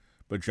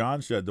 but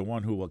John said the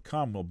one who will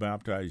come will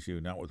baptize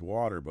you not with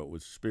water, but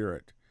with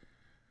Spirit,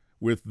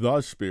 with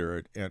the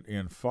Spirit and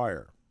in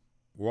fire.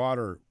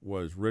 Water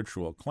was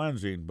ritual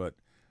cleansing, but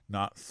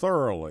not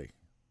thoroughly.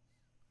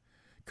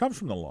 It comes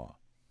from the law.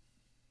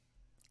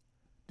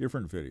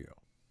 Different video.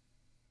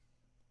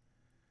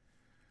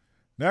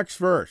 Next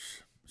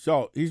verse.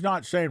 So he's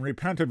not saying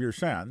repent of your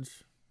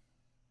sins.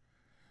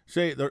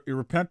 Say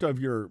repent of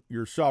your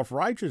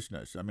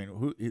self-righteousness. I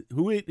mean,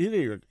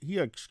 he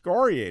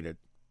excoriated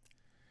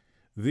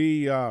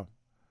the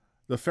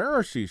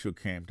Pharisees who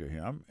came to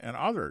him and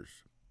others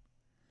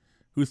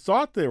who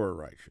thought they were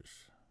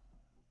righteous.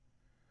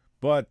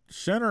 But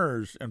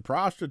sinners and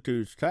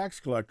prostitutes,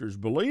 tax collectors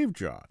believed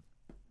John.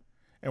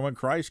 And when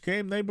Christ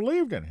came, they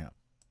believed in him.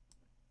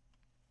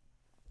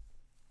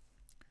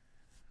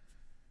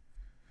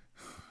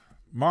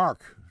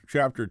 Mark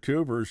chapter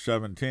 2, verse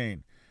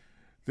 17.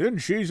 Then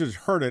Jesus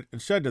heard it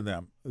and said to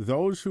them,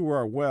 those who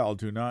are well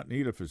do not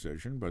need a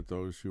physician, but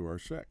those who are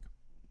sick.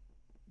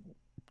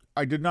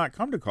 I did not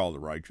come to call the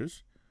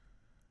righteous,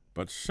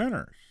 but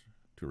sinners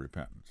to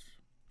repentance.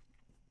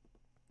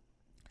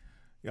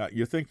 Yeah,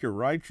 you think you're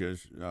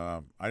righteous.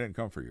 I didn't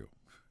come for you.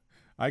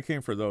 I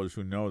came for those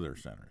who know they're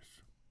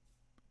sinners,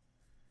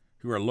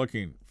 who are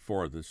looking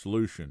for the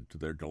solution to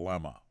their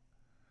dilemma,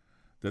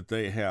 that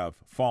they have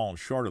fallen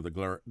short of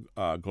the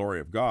glory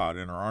of God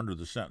and are under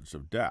the sentence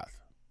of death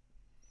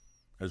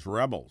as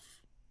rebels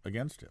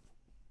against him.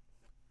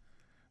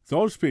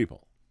 Those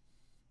people,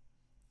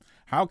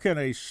 how can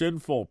a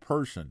sinful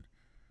person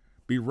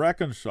be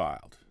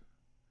reconciled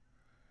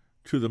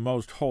to the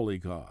most holy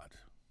God?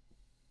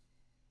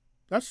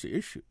 That's the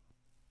issue.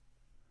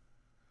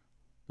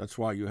 That's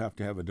why you have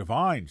to have a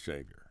divine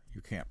Savior.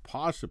 You can't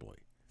possibly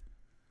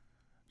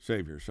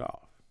save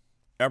yourself,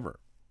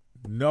 ever.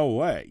 No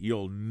way.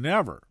 You'll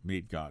never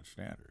meet God's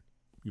standard.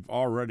 You're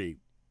already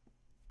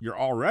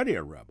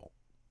a rebel.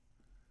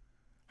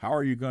 How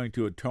are you going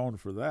to atone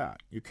for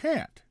that? You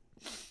can't.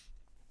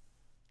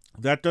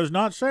 That does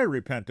not say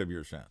repent of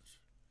your sins.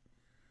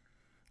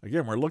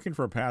 Again, we're looking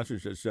for a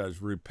passage that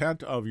says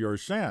repent of your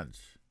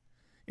sins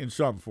in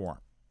some form.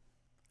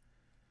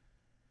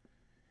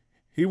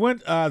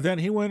 Then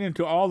he went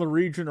into all the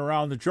region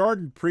around the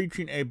Jordan,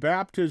 preaching a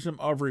baptism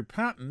of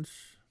repentance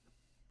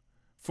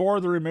for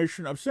the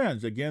remission of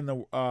sins. Again,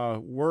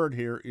 the word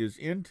here is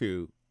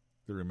into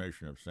the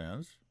remission of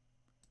sins.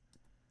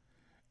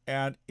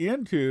 And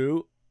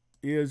into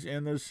is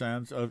in the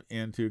sense of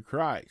into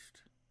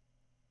Christ.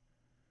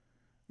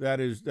 That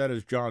is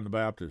John the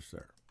Baptist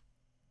there.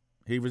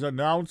 He was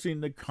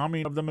announcing the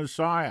coming of the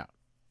Messiah.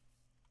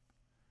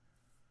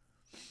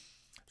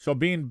 So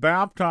being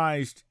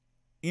baptized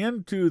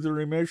into the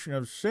remission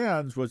of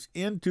sins was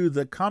into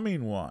the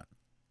coming one,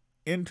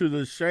 into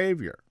the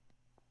Savior.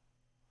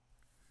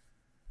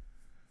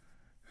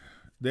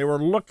 They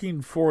were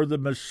looking for the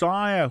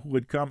Messiah who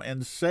would come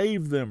and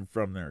save them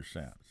from their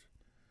sins.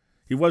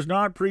 He was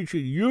not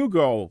preaching, you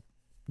go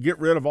get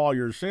rid of all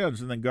your sins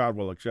and then God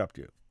will accept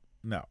you.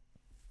 No.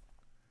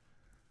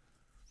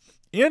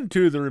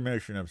 Into the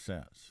remission of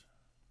sins,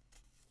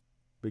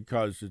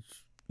 because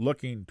it's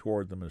looking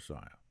toward the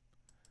Messiah.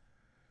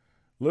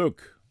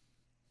 Luke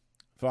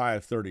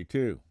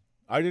 5:32.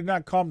 I did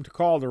not come to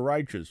call the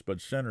righteous,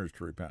 but sinners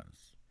to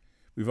repentance.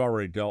 We've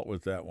already dealt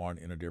with that one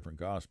in a different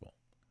gospel.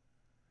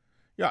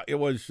 Yeah, it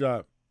was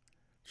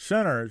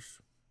sinners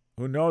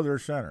who know they're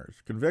sinners,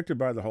 convicted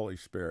by the Holy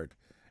Spirit.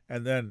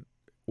 And then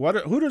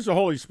who does the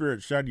Holy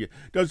Spirit send you?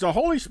 Does the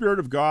Holy Spirit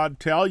of God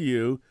tell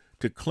you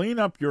to clean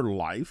up your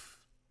life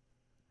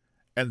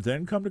and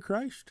then come to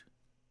Christ?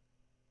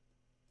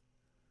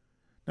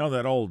 Now,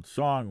 that old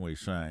song we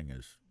sang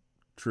is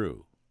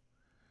true.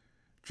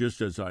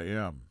 Just as I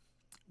am,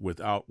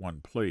 without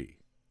one plea,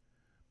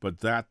 but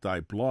that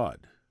thy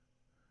blood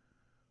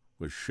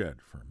was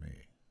shed for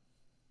me.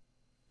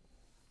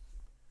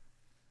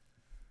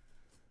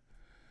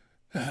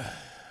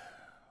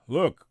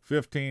 Luke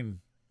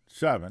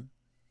 15:7,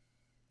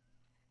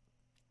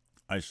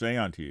 I say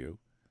unto you,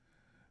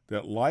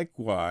 that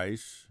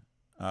likewise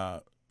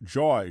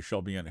joy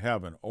shall be in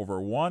heaven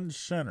over one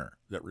sinner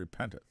that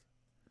repenteth,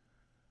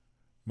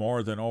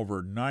 more than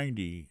over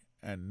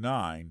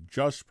 99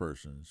 just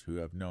persons who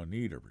have no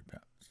need of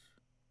repentance.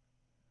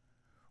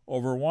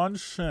 Over one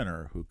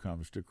sinner who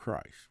comes to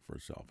Christ for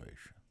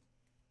salvation.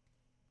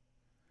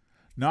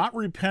 Not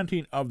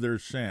repenting of their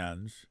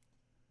sins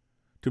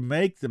to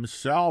make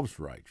themselves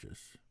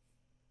righteous,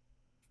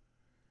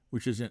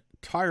 which is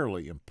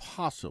entirely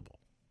impossible.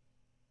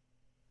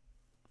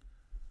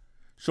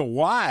 So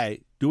why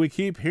do we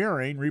keep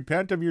hearing,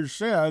 repent of your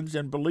sins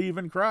and believe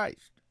in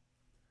Christ?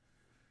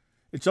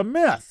 It's a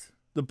myth.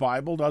 The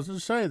Bible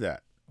doesn't say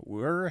that.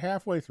 We're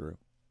halfway through.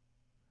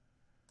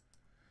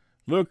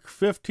 Luke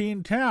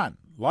 15:10.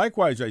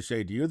 Likewise, I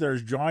say to you, there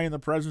is joy in the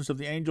presence of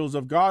the angels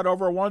of God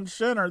over one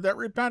sinner that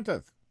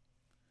repenteth.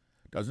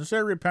 It doesn't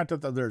say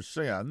repenteth of their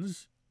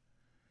sins.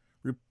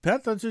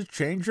 Repentance is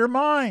change your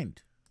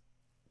mind.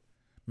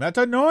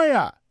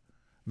 Metanoia.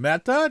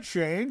 Meta,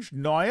 change,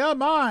 noia,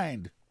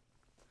 mind.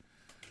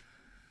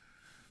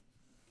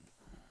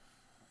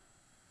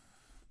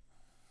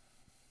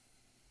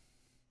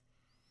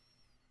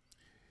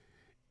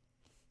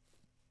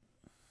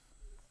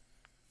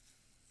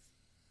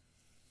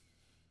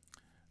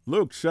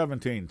 Luke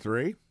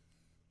 17:3.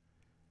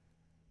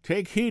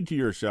 Take heed to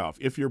yourself.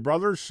 If your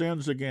brother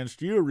sins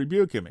against you,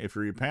 rebuke him. If he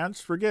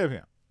repents, forgive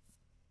him.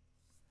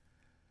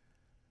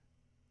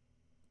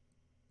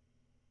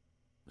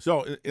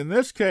 So in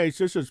this case,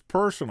 this is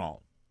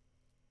personal.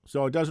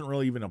 So it doesn't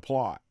really even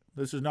apply.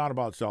 This is not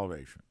about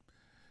salvation.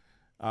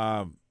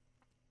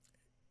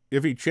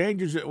 If he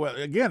changes it, well,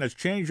 again, it's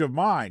change of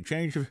mind,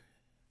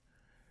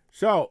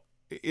 So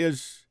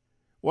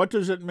what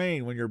does it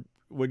mean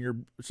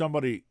when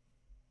somebody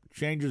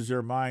changes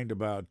their mind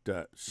about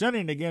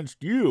sinning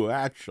against you,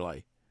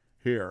 actually,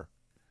 here?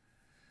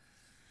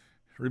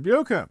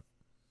 Rebuke him.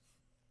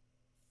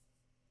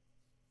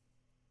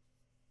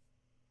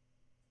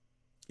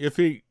 If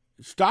he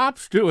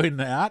stops doing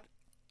that,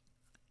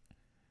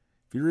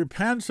 if he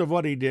repents of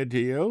what he did to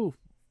you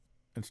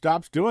and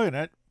stops doing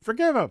it,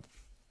 forgive him.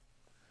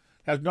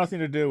 Has nothing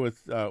to do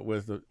with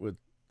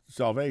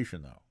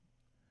salvation, though.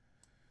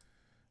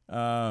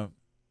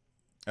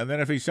 And then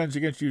if he sins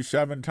against you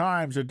 7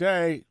 times a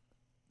day,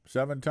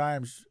 7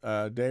 times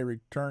a day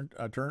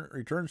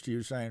returns to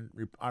you saying,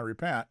 I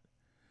repent,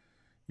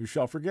 you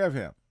shall forgive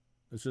him.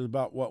 This is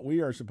about what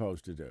we are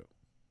supposed to do.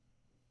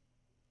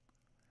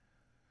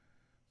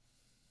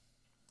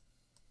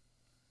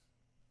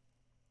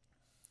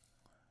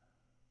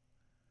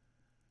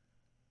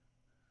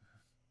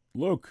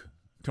 Luke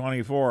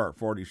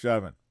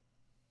 24:47.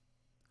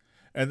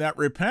 And that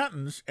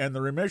repentance and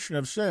the remission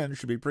of sins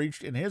should be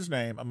preached in his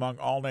name among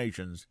all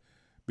nations,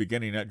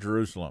 beginning at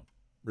Jerusalem.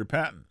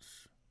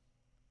 Repentance.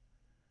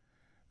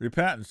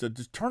 Repentance,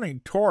 it's turning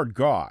toward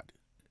God.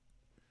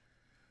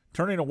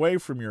 Turning away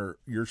from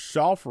your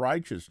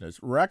self-righteousness,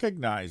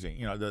 recognizing,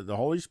 the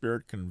Holy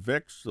Spirit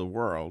convicts the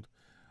world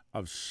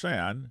of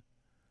sin,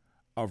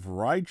 of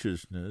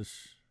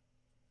righteousness,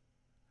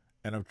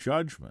 and of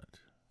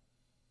judgment.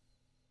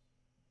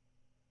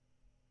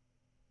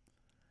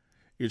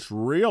 It's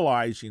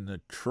realizing the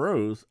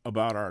truth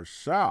about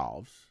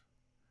ourselves,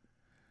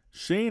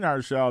 seeing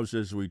ourselves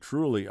as we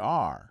truly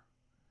are,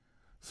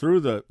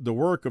 through the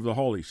work of the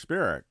Holy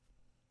Spirit.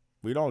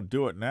 We don't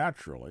do it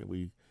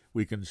naturally.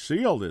 We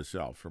conceal this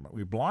self from it.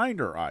 We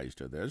blind our eyes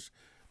to this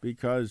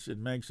because it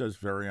makes us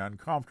very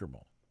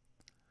uncomfortable.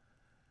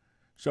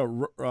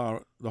 So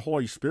the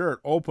Holy Spirit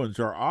opens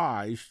our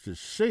eyes to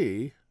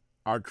see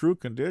our true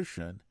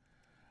condition,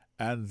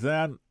 and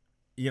then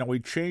we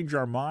change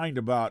our mind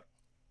about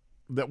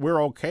that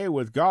we're okay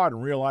with God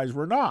and realize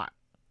we're not.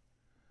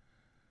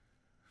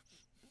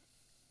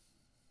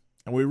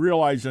 And we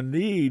realize the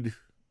need,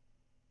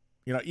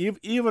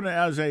 even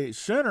as a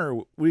sinner,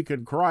 we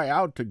can cry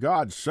out to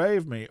God,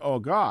 save me, oh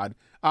God,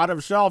 out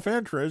of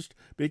self-interest,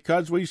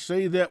 because we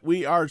see that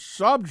we are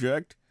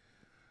subject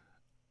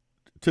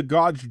to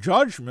God's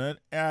judgment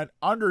and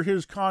under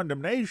his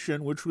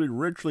condemnation, which we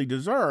richly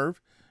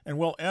deserve, and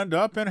will end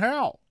up in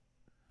hell,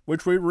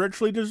 which we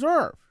richly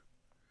deserve.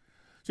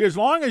 See, as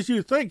long as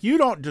you think you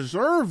don't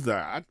deserve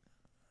that,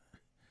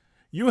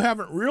 you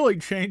haven't really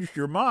changed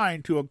your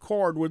mind to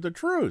accord with the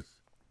truth.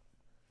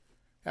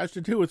 It has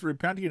to do with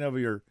repenting of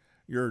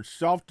your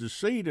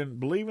self-deceit and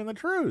believing the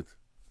truth.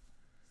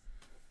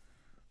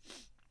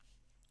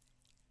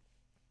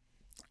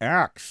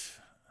 Acts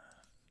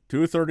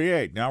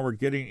 2:38. Now we're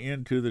getting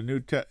into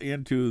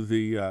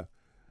the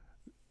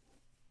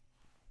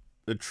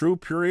true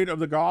period of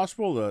the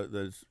gospel,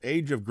 the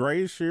age of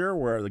grace here,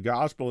 where the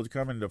gospel is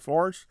coming into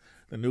force.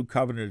 The new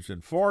covenant is in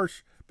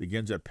force.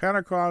 Begins at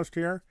Pentecost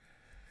here.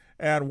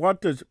 And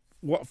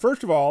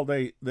first of all,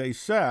 they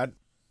said,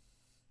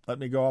 let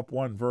me go up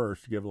one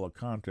verse to give a little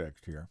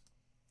context here.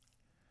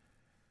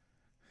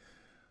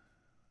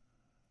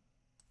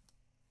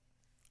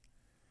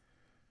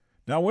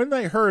 Now, when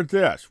they heard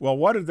this, well,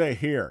 what did they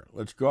hear?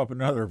 Let's go up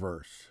another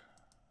verse.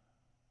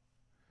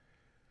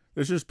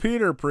 This is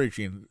Peter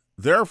preaching.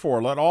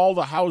 Therefore, let all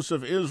the house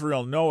of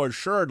Israel know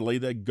assuredly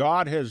that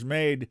God has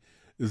made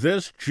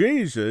this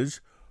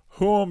Jesus,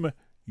 whom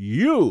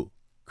you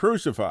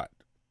crucified,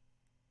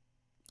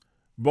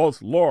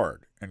 both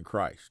Lord and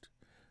Christ.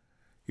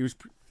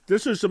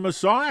 This is the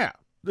Messiah.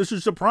 This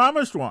is the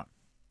promised one.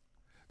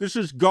 This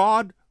is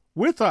God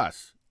with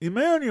us,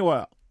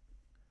 Emmanuel.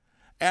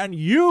 And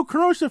you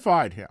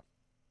crucified him.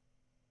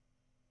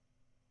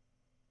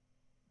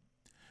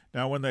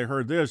 Now, when they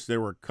heard this, they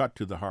were cut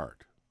to the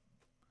heart,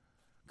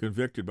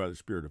 convicted by the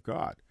Spirit of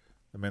God.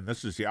 I mean,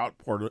 this is the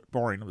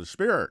outpouring of the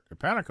Spirit at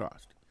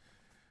Pentecost.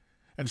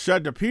 And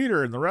said to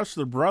Peter and the rest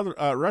of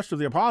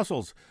the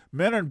apostles,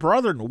 men and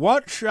brethren,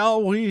 what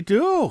shall we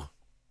do?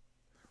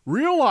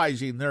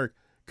 Realizing their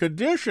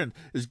condition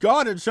is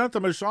God had sent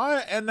the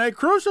Messiah and they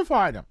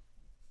crucified him.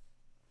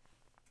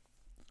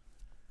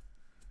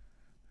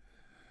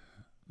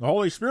 The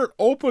Holy Spirit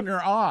opened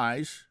their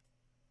eyes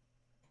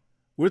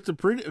with the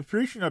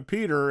preaching of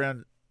Peter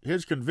and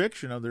his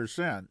conviction of their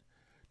sin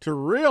to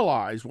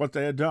realize what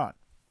they had done.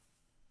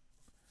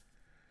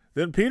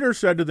 Then Peter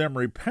said to them,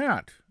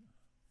 repent,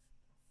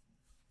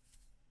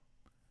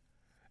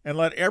 and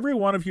let every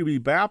one of you be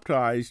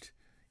baptized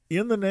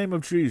in the name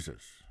of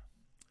Jesus,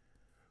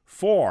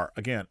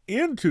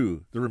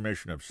 into the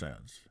remission of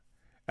sins,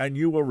 and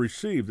you will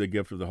receive the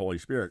gift of the Holy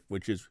Spirit,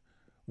 which is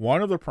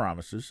one of the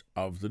promises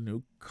of the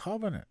new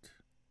covenant.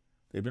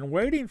 They've been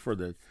waiting for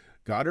this.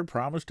 God had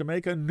promised to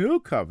make a new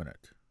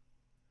covenant,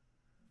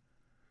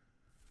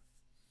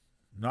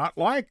 not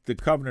like the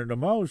covenant of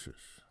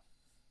Moses,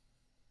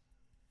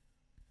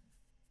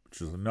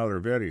 which is another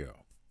video.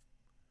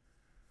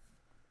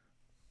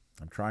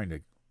 I'm trying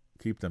to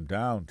keep them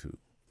down to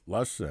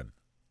less than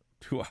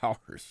 2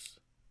 hours.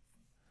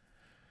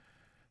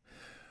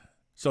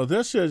 So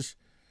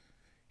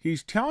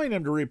he's telling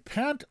them to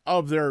repent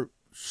of their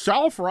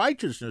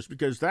self-righteousness,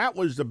 because that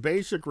was the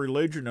basic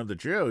religion of the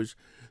Jews,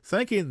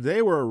 thinking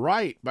they were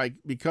right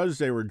because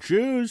they were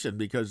Jews and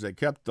because they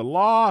kept the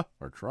law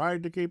or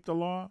tried to keep the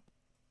law.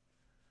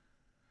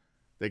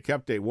 They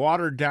kept a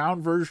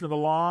watered-down version of the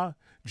law.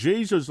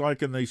 Jesus,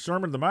 like in the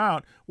Sermon on the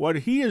Mount, what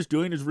he is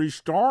doing is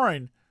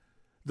restoring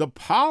the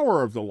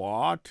power of the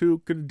law to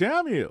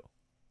condemn you,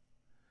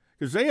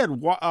 because they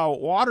had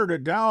watered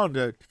it down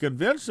to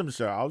convince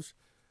themselves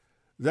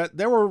that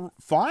they were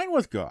fine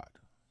with God.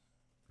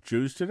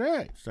 Jews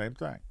today, same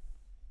thing.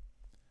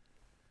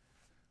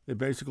 They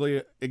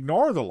basically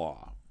ignore the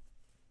law.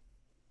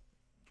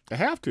 They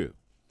have to,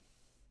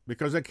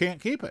 because they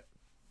can't keep it.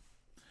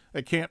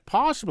 They can't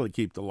possibly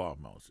keep the law of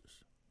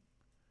Moses.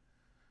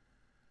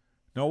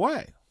 No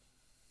way.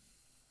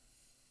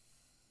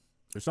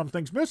 There's some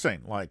things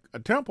missing, like a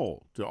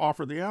temple to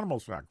offer the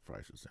animal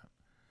sacrifices in.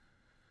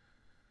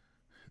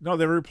 No,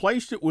 they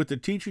replaced it with the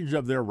teachings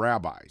of their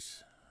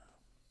rabbis,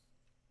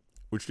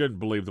 which didn't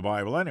believe the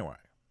Bible anyway.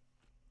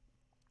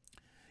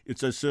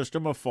 It's a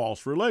system of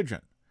false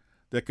religion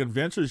that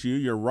convinces you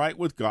you're right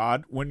with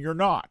God when you're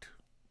not.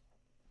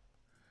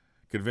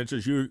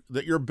 Convinces you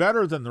that you're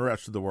better than the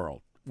rest of the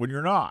world when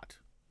you're not.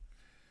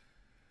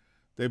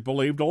 They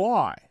believed a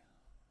lie.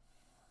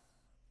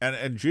 And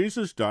in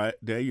Jesus'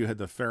 day, you had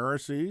the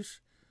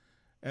Pharisees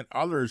and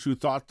others who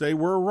thought they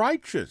were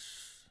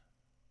righteous.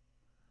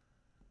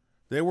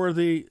 They were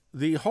the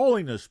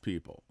holiness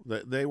people.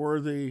 They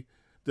were the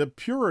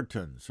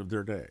Puritans of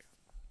their day.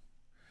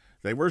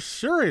 They were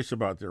serious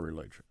about their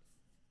religion.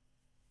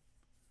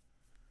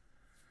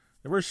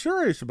 They were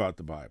serious about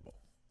the Bible.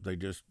 They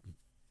just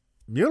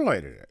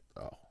mutilated it,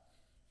 though,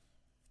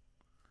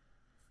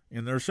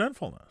 in their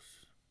sinfulness.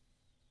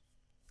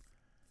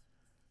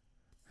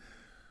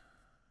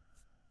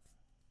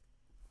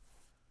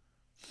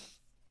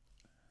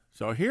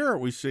 So here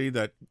we see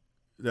that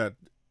the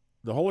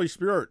Holy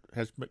Spirit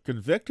has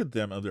convicted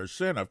them of their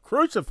sin of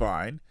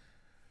crucifying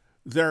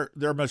their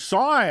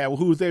Messiah,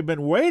 who they've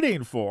been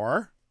waiting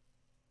for.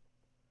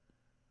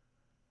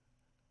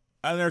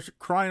 And they're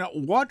crying out,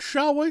 what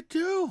shall we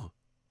do?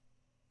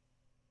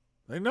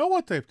 They know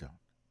what they've done.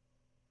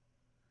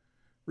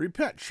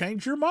 Repent.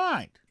 Change your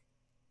mind.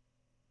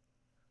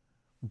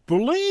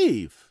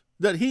 Believe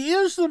that he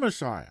is the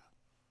Messiah.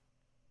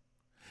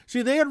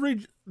 See, they had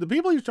the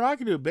people he's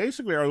talking to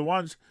basically are the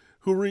ones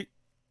who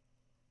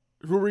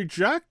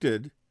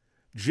rejected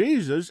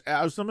Jesus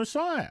as the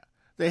Messiah.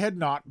 They had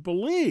not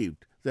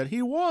believed that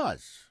he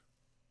was.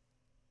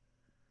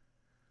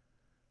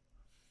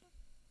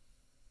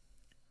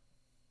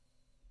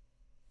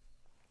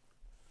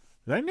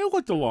 They knew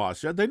what the law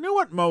said. They knew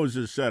what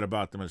Moses said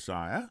about the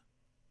Messiah.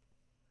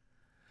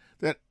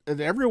 That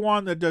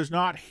everyone that does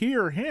not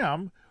hear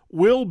him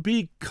will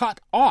be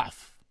cut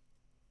off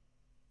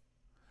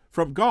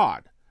from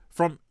God,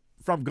 from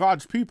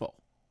God's people.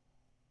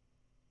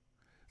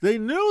 They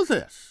knew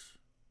this.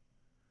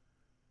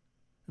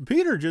 And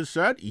Peter just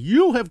said,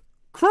 you have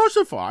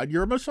crucified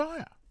your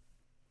Messiah.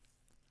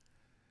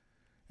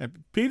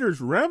 And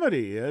Peter's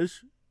remedy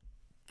is,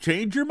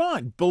 change your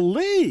mind.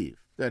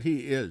 Believe that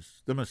he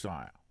is the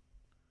Messiah.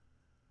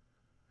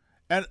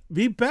 And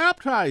be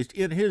baptized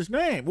in his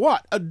name.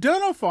 What?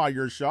 Identify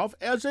yourself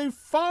as a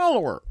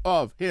follower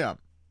of him.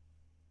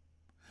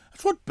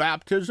 That's what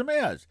baptism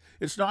is.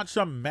 It's not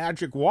some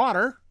magic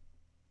water.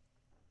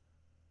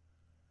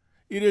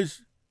 It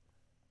is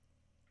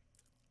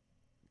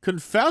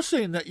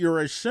confessing that you're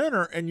a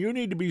sinner and you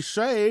need to be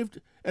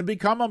saved and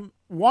become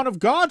one of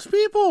God's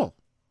people.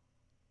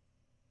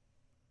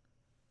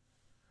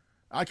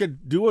 I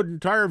could do an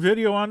entire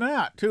video on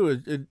that,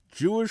 too. A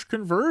Jewish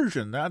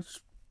conversion.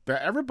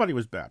 Everybody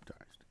was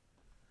baptized.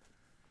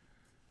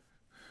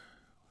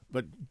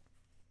 But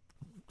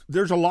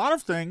there's a lot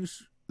of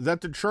things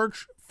that the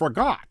church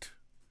forgot,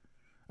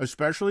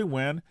 especially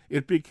when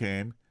it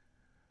became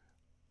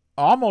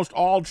almost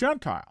all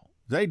Gentile.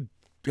 They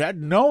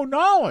had no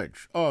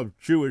knowledge of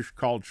Jewish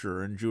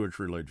culture and Jewish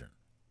religion,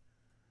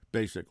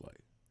 basically.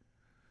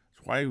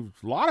 That's why a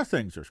lot of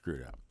things are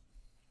screwed up.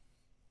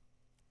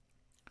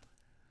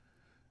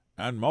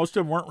 And most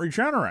of them weren't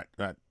regenerate.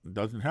 That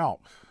doesn't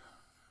help.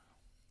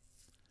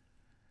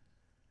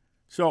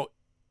 So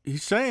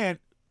he's saying,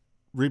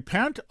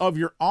 repent of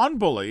your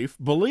unbelief,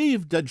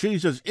 believe that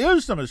Jesus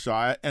is the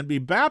Messiah, and be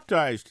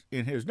baptized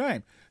in his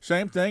name.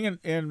 Same thing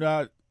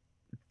in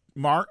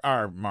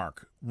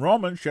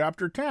Romans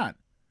chapter 10.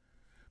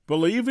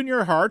 Believe in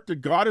your heart that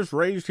God has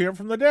raised him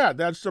from the dead.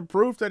 That's the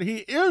proof that he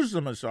is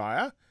the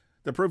Messiah,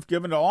 the proof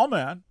given to all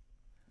men.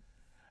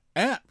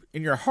 And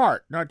in your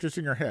heart, not just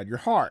in your head, your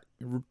heart.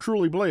 You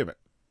truly believe it.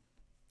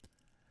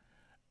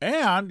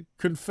 And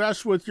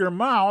confess with your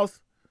mouth.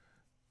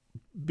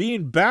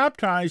 Being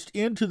baptized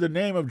into the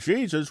name of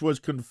Jesus was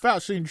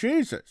confessing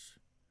Jesus.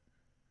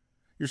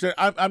 You're saying,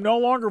 I'm no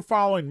longer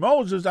following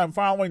Moses. I'm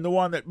following the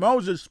one that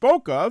Moses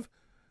spoke of,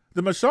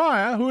 the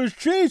Messiah, who is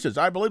Jesus.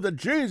 I believe that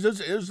Jesus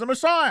is the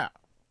Messiah.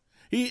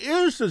 He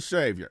is the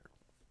Savior.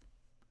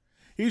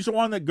 He's the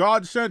one that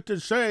God sent to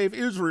save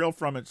Israel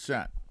from its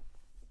sin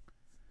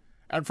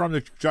and from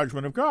the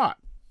judgment of God.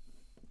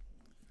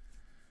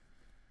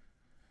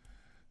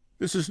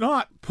 This is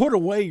not put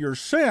away your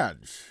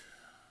sins.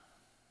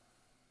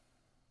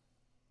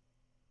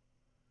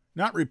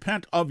 Not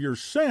repent of your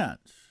sins.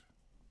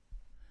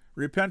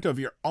 Repent of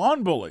your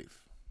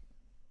unbelief.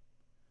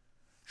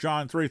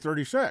 John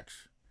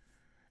 3:36.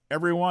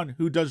 Everyone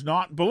who does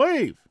not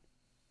believe,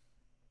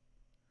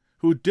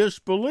 who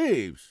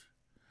disbelieves,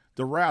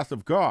 the wrath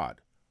of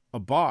God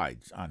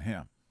abides on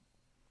him.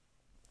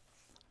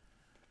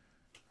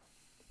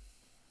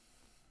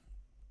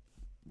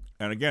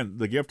 And again,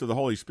 the gift of the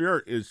Holy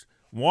Spirit is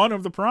one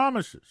of the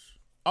promises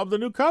of the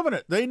new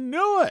covenant. They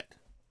knew it.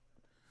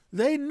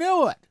 They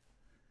knew it.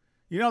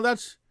 You know,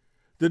 that's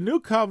the new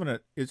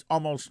covenant is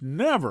almost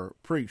never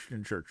preached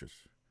in churches.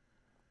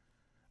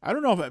 I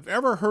don't know if I've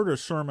ever heard a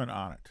sermon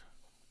on it.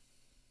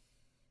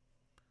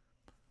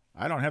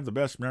 I don't have the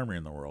best memory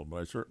in the world,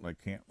 but I certainly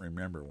can't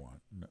remember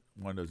one.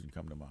 One doesn't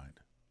come to mind.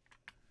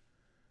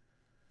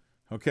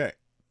 Okay,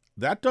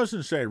 that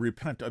doesn't say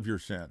repent of your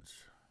sins.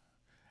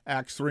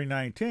 Acts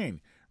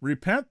 3:19.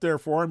 Repent,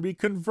 therefore, and be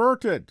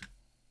converted.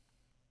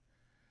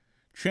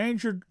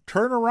 Turn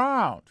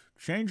around,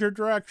 change your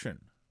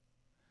direction,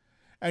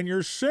 and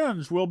your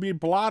sins will be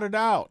blotted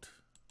out.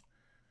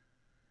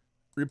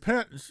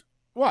 Repentance,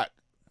 what?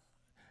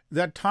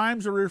 That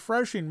times of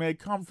refreshing may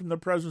come from the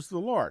presence of the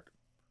Lord.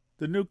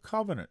 The new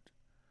covenant,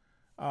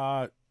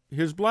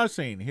 his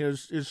blessing,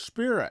 his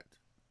spirit.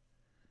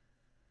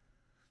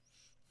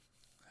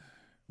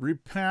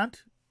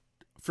 Repent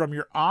from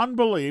your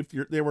unbelief.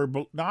 They were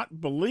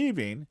not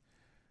believing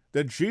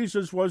that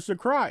Jesus was the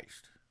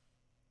Christ.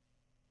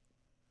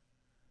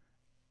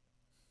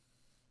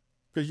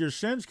 Because your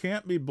sins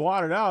can't be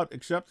blotted out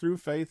except through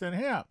faith in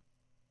him.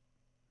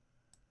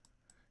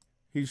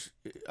 This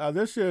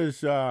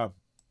is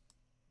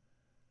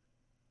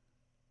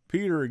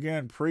Peter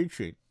again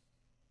preaching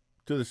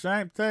to the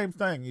same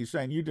thing. He's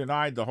saying, you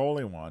denied the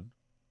Holy One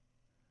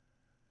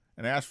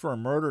and asked for a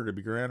murder to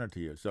be granted to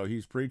you. So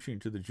he's preaching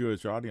to the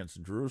Jewish audience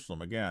in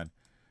Jerusalem again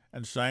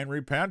and saying,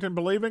 repent and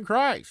believe in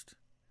Christ,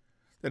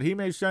 that he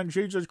may send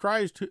Jesus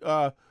Christ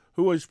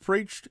who was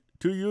preached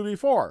to you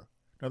before.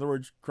 In other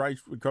words,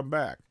 Christ would come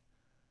back,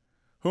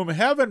 whom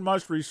heaven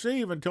must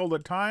receive until the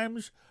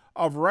times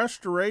of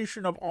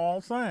restoration of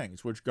all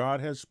things, which God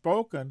has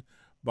spoken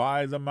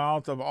by the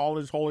mouth of all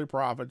his holy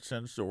prophets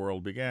since the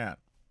world began.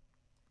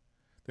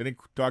 Then he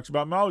talks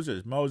about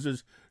Moses.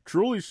 Moses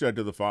truly said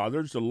to the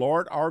fathers, the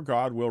Lord our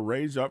God will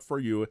raise up for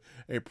you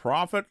a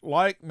prophet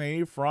like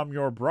me from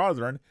your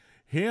brethren.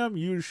 Him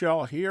you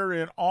shall hear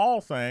in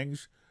all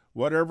things,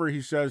 whatever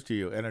he says to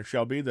you. And it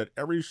shall be that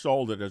every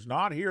soul that does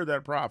not hear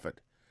that prophet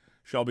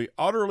shall be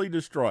utterly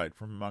destroyed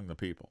from among the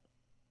people.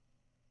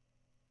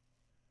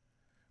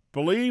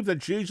 Believe that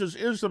Jesus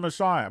is the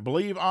Messiah.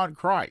 Believe on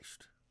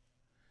Christ,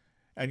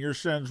 and your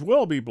sins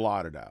will be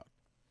blotted out.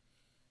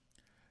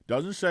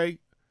 Doesn't say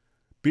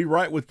be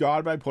right with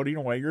God by putting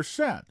away your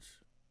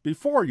sins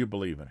before you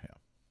believe in him.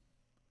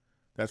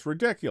 That's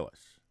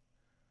ridiculous.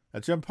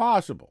 That's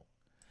impossible.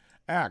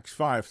 Acts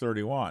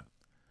 5:31.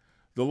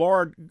 The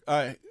Lord,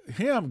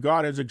 him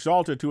God has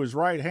exalted to his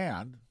right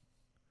hand.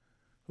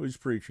 Who's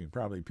preaching?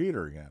 Probably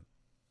Peter again.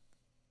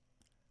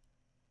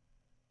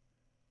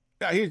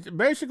 Yeah,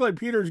 basically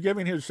Peter's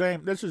giving his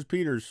same. This is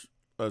Peter's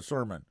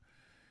sermon,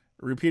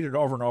 repeated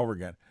over and over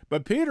again.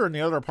 But Peter and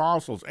the other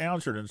apostles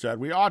answered and said,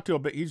 we ought to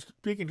obey. He's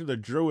speaking to the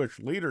Jewish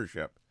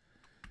leadership.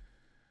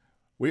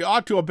 We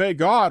ought to obey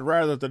God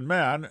rather than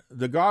men.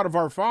 The God of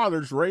our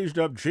fathers raised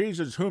up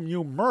Jesus, whom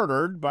you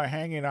murdered by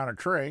hanging on a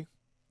tree,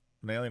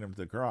 nailing him to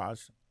the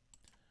cross.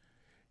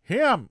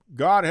 Him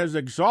God has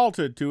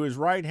exalted to his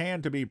right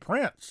hand to be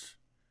prince,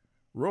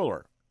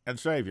 ruler, and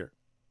savior,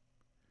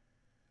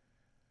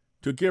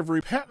 to give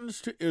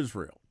repentance to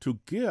Israel,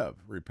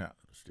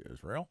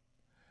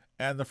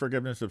 and the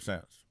forgiveness of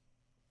sins.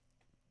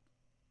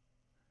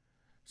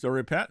 So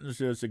repentance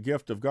is a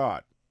gift of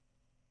God.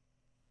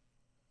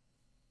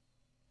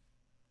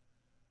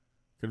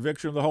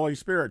 Conviction of the Holy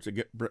Spirit's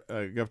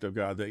a gift of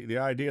God. The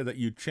idea that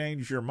you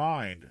change your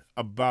mind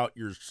about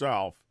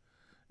yourself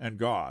and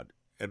God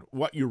and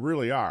what you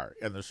really are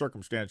and the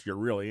circumstance you're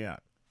really in.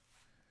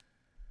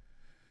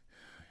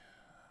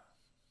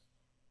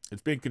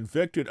 It's being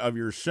convicted of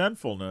your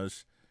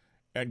sinfulness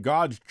and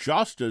God's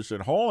justice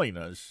and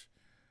holiness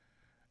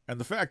and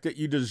the fact that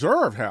you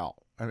deserve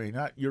hell. I mean,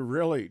 you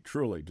really,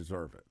 truly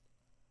deserve it.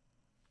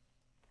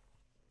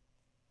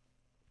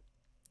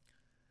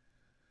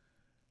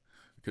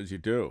 Because you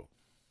do.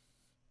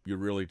 You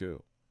really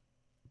do.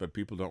 But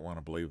people don't want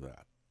to believe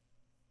that.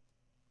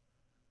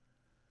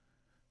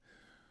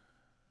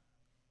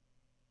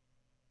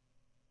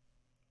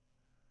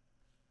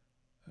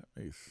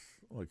 Let me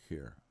look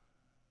here.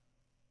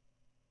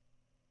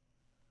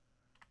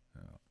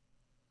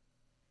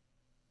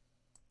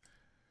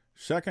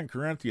 2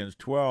 Corinthians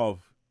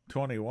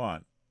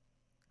 12:21.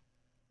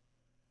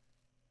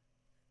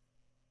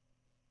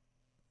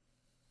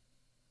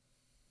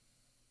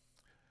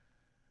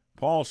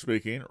 Paul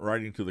speaking,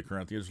 writing to the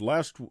Corinthians,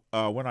 lest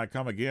when I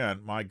come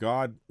again, my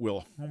God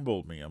will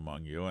humble me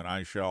among you, and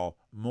I shall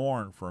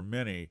mourn for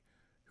many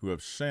who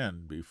have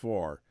sinned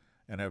before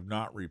and have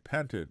not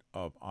repented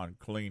of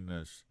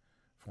uncleanness,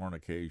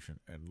 fornication,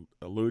 and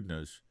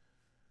lewdness,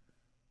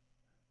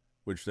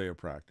 which they have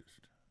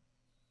practiced.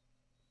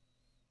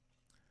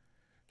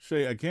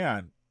 See,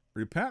 again,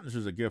 repentance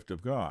is a gift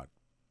of God.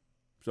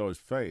 So is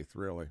faith,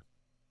 really.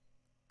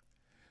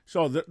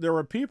 So there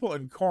were people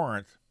in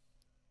Corinth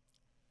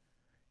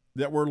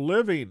that were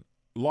living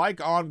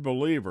like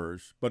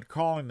unbelievers, but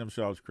calling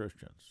themselves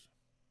Christians.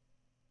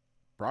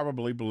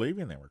 Probably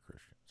believing they were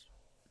Christians.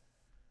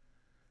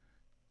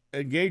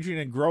 Engaging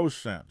in gross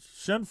sins,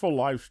 sinful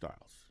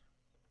lifestyles,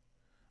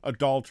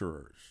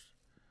 adulterers.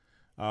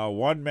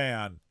 One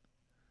man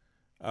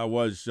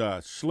was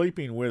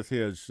sleeping with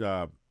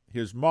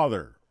his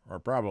mother, or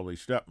probably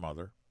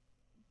stepmother,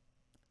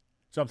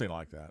 something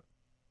like that.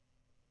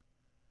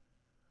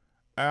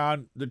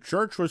 And the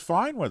church was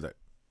fine with it.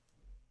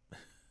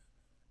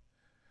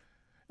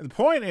 And the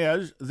point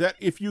is that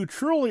if you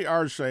truly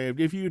are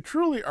saved, if you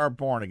truly are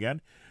born again,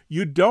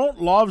 you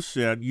don't love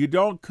sin, you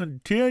don't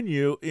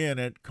continue in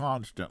it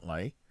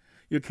constantly.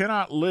 You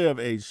cannot live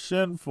a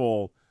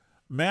sinful,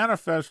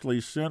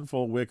 manifestly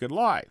sinful, wicked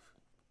life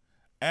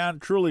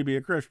and truly be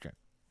a Christian.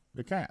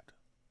 You can't.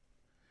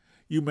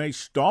 You may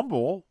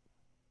stumble,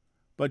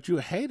 but you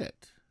hate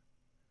it.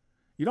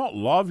 You don't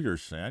love your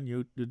sin.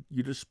 You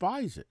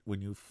despise it.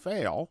 When you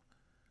fail,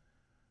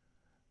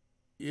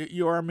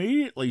 you are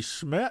immediately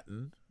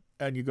smitten,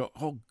 and you go,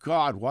 oh,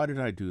 God, why did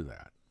I do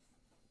that?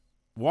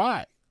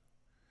 Why?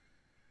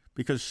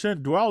 Because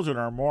sin dwells in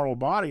our mortal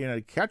body, and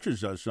it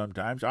catches us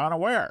sometimes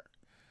unaware.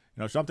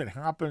 You know, something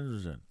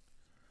happens, and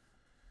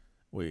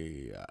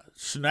we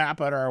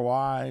snap at our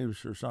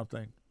wives or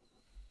something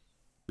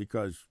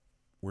because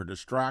we're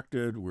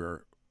distracted,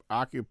 we're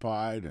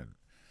occupied, and,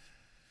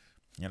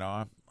 you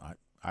know,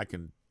 I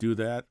can do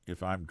that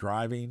if I'm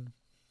driving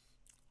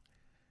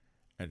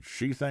and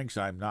she thinks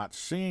I'm not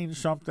seeing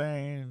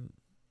something.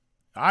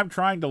 I'm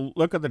trying to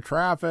look at the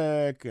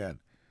traffic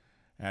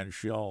and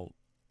she'll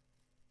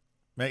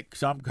make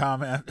some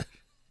comment.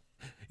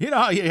 You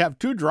have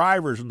two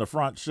drivers in the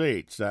front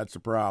seats. That's the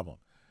problem.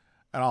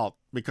 And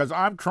because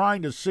I'm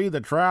trying to see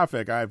the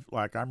traffic, I'm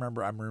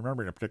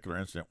remembering a particular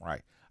incident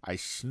where I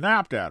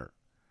snapped at her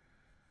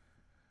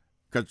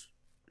because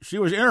she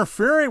was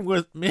interfering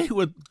with me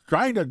with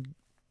trying to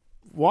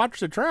watch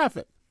the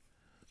traffic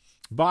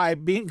by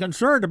being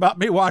concerned about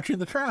me watching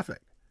the traffic.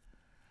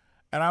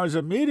 And I was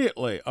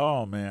immediately,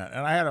 oh man,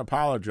 and I had to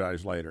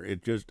apologize later.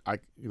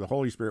 The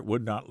Holy Spirit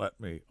would not let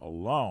me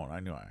alone.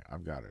 I knew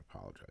I've got to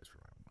apologize for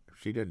her.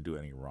 She didn't do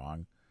any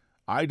wrong.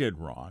 I did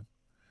wrong.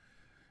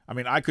 I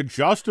mean, I could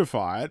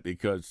justify it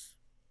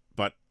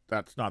but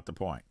that's not the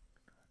point.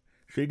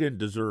 She didn't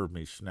deserve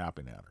me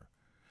snapping at her.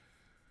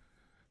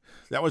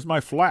 That was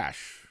my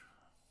flesh.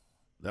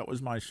 That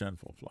was my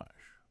sinful flesh.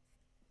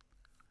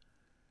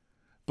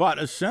 But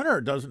a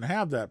sinner doesn't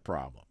have that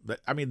problem.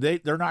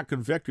 They're not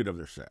convicted of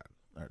their sin.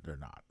 They're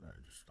not.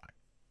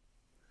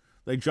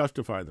 They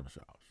justify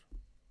themselves.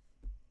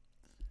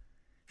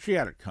 She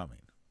had it coming.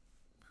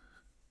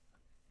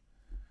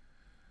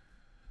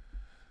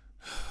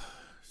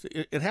 See,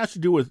 it has to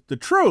do with the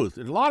truth.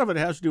 And a lot of it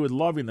has to do with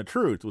loving the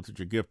truth, which is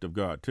a gift of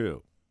God,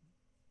 too.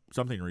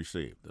 Something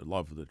received, the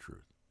love of the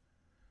truth.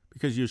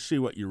 Because you see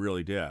what you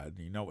really did, and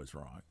you know what's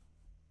wrong.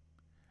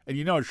 And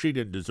you know she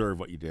didn't deserve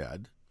what you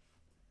did.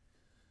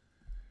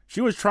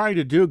 She was trying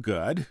to do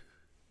good.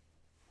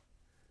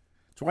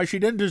 That's why she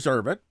didn't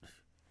deserve it.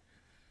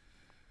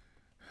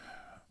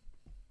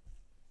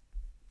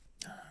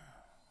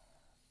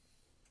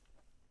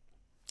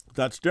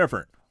 That's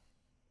different.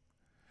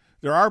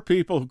 There are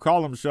people who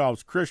call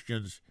themselves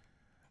Christians.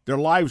 Their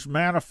lives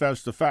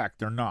manifest the fact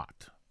they're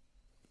not.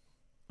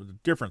 It's a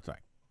different thing.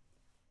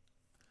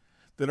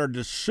 That are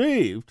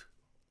deceived.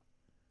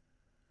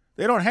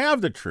 They don't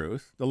have the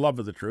truth, the love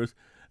of the truth.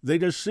 They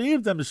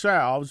deceive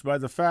themselves by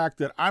the fact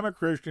that I'm a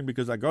Christian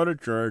because I go to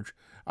church.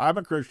 I'm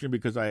a Christian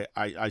because I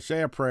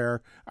say a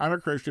prayer. I'm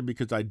a Christian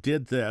because I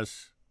did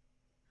this.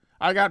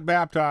 I got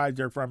baptized,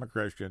 therefore I'm a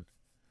Christian.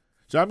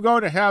 So I'm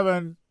going to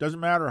heaven. Doesn't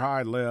matter how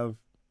I live.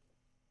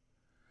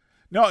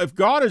 No, if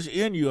God is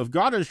in you, if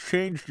God has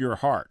changed your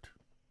heart,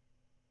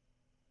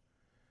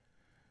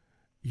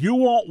 you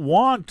won't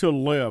want to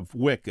live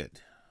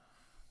wicked.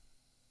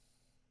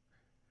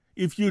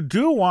 If you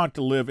do want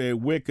to live a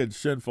wicked,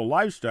 sinful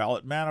lifestyle,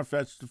 it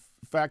manifests the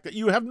fact that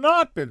you have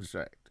not been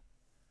saved.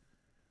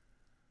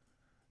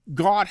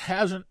 God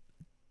hasn't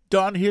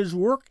done his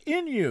work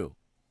in you.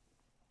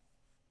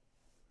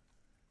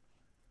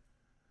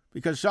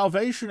 Because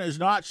salvation is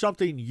not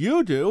something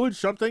you do, it's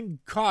something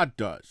God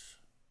does.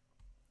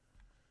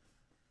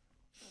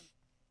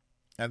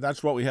 And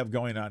that's what we have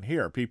going on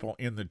here. People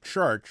in the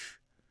church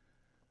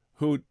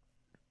who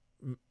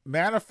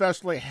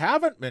manifestly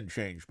haven't been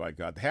changed by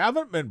God,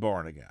 haven't been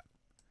born again.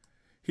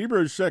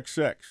 Hebrews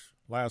 6:6,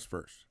 last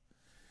verse.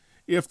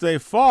 If they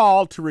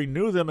fall, to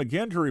renew them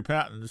again to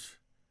repentance,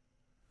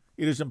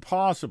 it is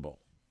impossible.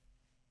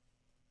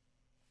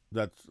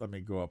 Let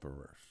me go up a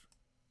verse.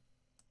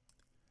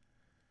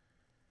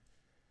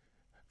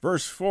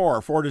 Verse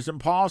 4, for it is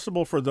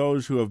impossible for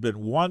those who have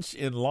been once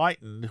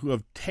enlightened, who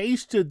have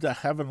tasted the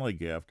heavenly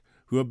gift,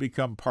 who have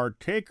become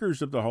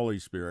partakers of the Holy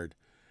Spirit,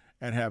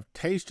 and have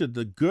tasted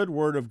the good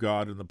word of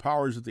God and the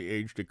powers of the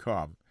age to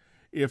come,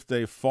 if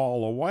they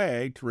fall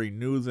away, to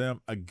renew them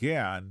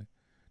again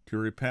to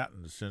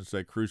repentance, since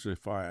they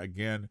crucify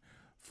again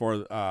for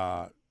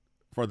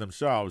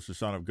themselves the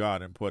Son of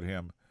God and put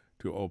him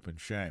to open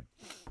shame.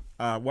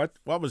 What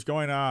was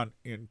going on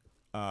in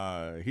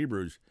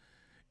Hebrews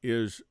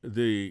is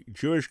the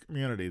Jewish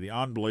community, the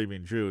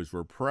unbelieving Jews,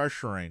 were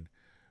pressuring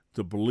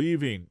the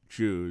believing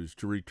Jews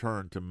to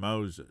return to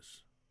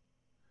Moses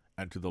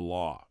and to the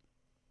law.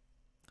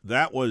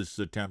 That was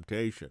the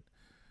temptation,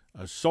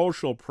 a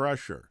social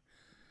pressure,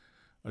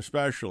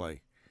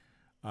 especially.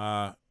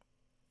 And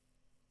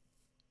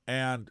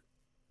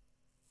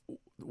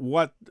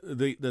what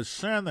the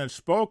sin that's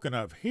spoken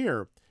of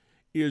here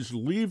is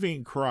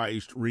leaving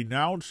Christ,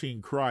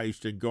 renouncing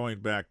Christ, and going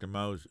back to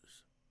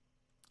Moses.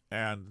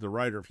 And the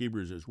writer of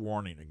Hebrews is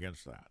warning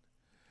against that.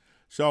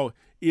 So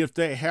if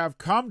they have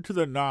come to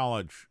the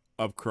knowledge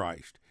of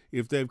Christ,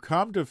 if they've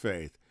come to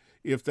faith,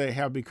 if they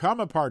have become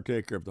a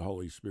partaker of the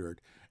Holy Spirit,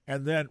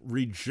 and then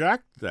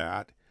reject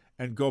that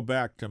and go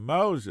back to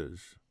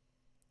Moses,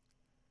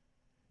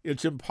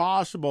 it's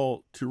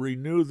impossible to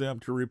renew them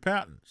to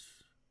repentance,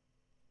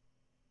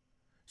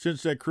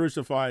 since they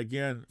crucify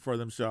again for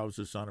themselves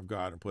the Son of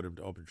God and put him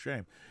to open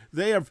shame.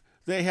 They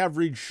have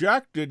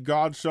rejected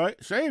God's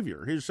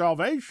Savior, his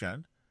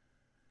salvation,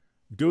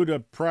 due to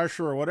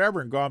pressure or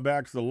whatever, and gone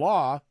back to the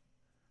law.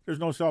 There's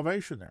no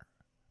salvation there.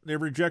 They've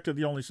rejected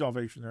the only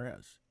salvation there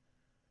is.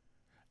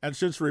 And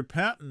since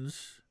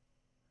repentance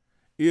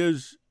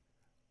is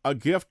a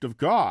gift of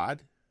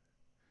God,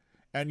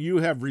 and you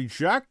have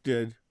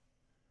rejected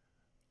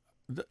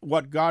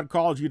what God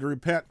calls you to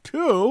repent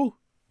to,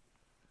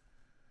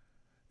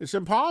 it's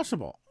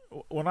impossible.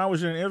 When I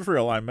was in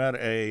Israel, I met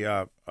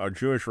a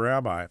Jewish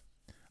rabbi,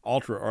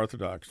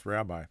 ultra-Orthodox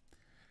rabbi,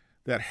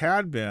 that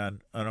had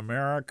been an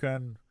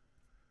American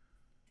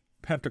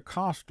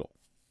Pentecostal.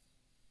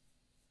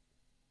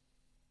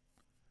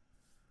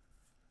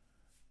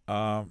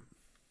 And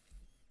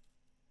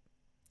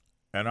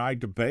I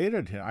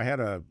debated him. I had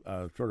a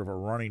sort of a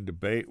running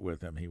debate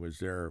with him. He was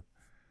there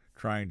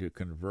trying to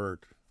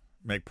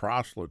make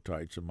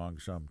proselytes among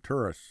some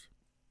tourists,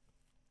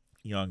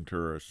 young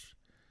tourists.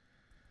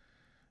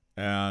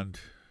 And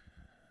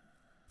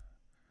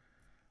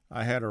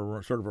I had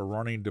a sort of a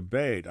running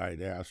debate.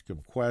 I'd ask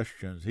him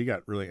questions. He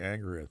got really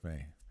angry with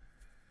me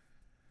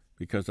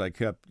because I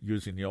kept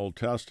using the Old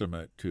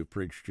Testament to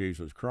preach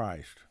Jesus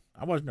Christ.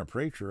 I wasn't a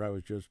preacher. I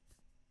was just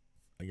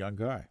a young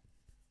guy.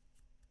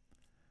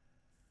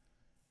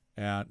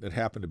 And it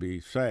happened to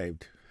be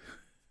saved.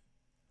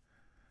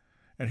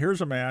 And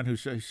here's a man who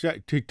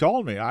he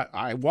told me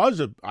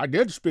I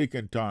did speak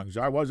in tongues.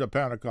 I was a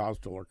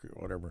Pentecostal or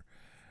whatever,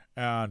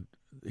 and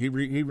he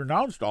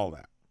renounced all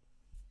that.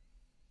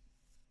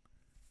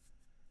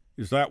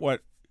 Is that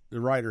what the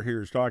writer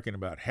here is talking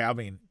about?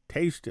 Having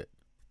tasted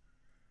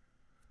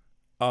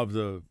of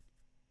the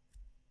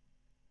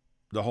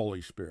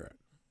Holy Spirit.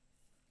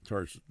 Of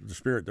course, the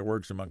Spirit that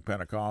works among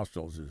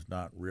Pentecostals is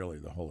not really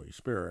the Holy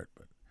Spirit,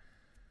 but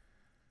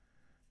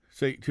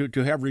see,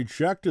 to have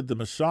rejected the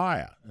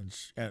Messiah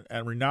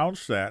and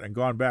renounced that and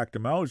gone back to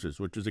Moses,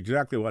 which is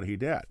exactly what he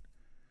did.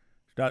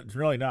 It's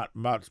really not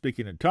about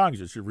speaking in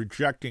tongues. It's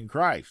rejecting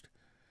Christ.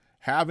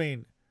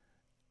 Having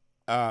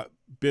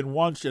been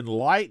once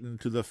enlightened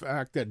to the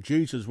fact that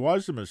Jesus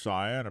was the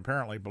Messiah and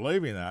apparently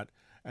believing that,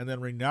 and then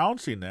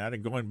renouncing that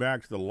and going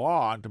back to the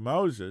law and to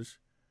Moses,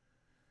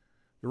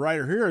 the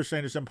writer here is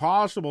saying it's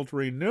impossible to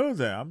renew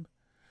them.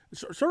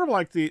 It's sort of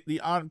like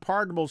the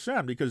unpardonable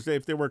sin, because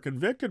if they were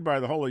convicted by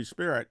the Holy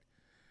Spirit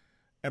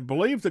and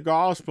believe the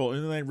gospel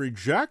and then they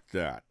reject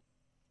that,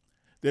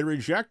 they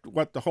reject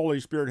what the Holy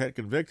Spirit had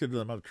convicted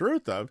them of the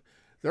truth of,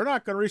 they're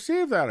not going to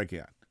receive that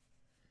again.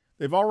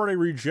 They've already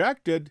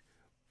rejected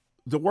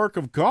the work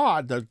of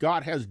God that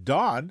God has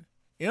done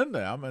in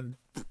them, and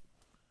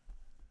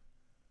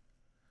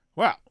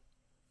well,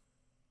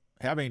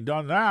 having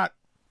done that,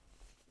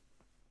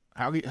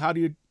 how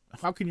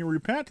can you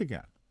repent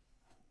again?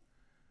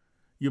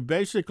 You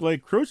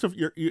basically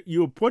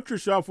you put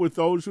yourself with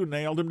those who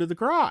nailed him to the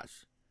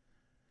cross.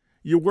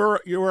 You were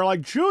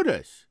like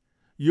Judas.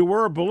 You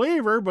were a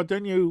believer, but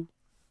then you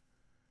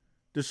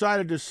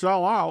decided to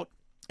sell out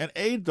and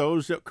aid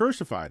those that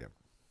crucified him.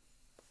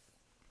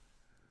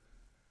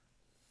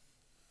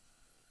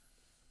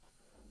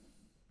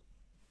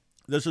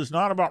 This is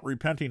not about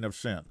repenting of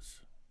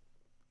sins.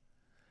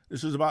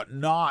 This is about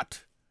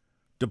not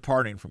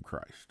departing from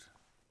Christ.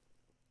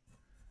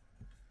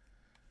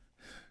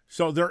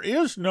 So there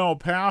is no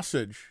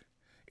passage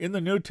in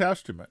the New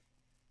Testament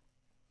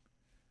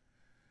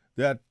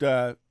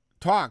that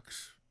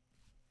talks,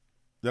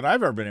 that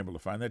I've ever been able to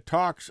find, that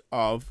talks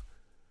of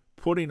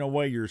putting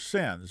away your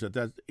sins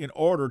that in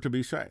order to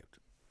be saved.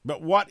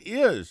 But what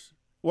does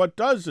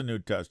the New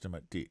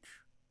Testament teach?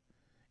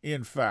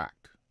 In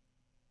fact,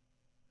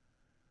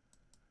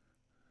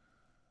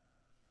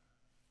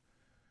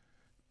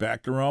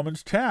 back to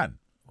Romans 10.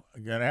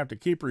 I'm going to have to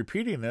keep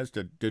repeating this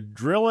to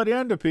drill it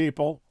into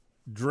people.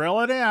 Drill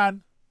it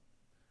in.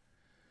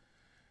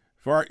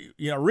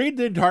 Read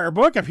the entire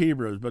book of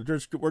Hebrews, but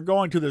we're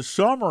going to the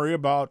summary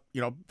about,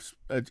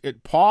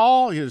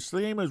 Paul, his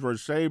theme is we're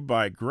saved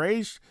by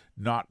grace,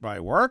 not by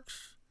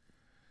works.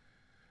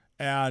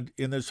 And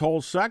in this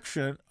whole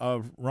section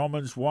of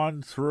Romans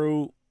 1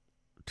 through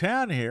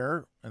 10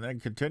 here, and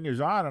then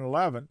continues on in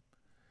 11,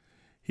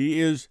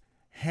 he is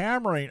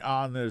hammering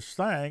on this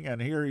thing,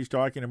 and here he's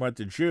talking about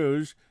the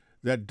Jews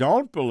that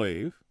don't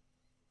believe.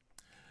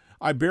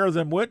 I bear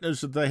them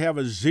witness that they have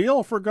a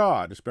zeal for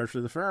God,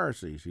 especially the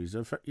Pharisees.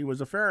 He was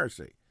a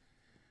Pharisee,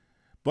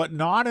 but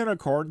not in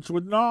accordance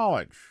with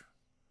knowledge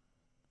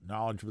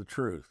of the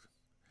truth,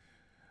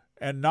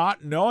 and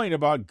not knowing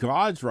about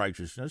God's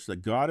righteousness,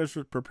 that God has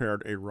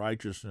prepared a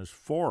righteousness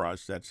for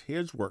us that's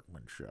his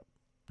workmanship,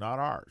 not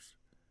ours.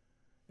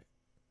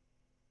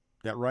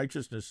 That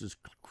righteousness is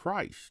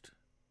Christ.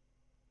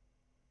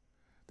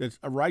 That's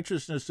a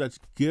righteousness that's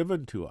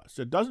given to us.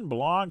 It doesn't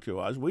belong to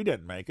us. We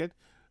didn't make it.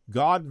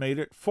 God made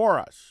it for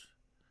us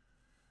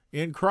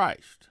in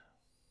Christ.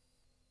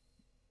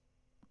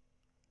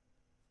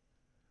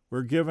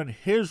 We're given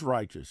his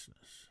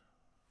righteousness.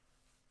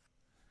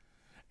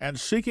 And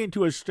seeking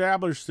to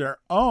establish their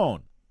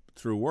own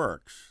through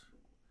works,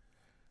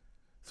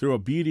 through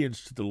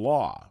obedience to the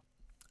law,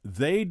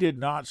 they did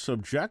not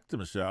subject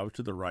themselves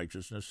to the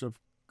righteousness of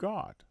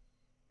God.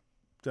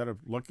 Instead of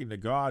looking to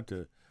God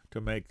to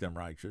make them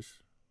righteous,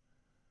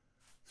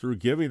 through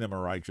giving them a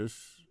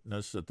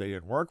righteousness that they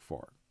didn't work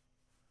for,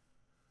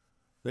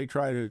 they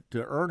try to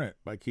earn it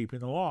by keeping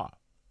the law.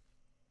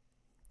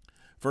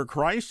 For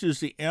Christ is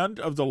the end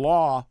of the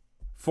law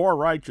for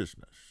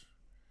righteousness.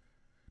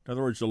 In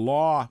other words, the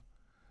law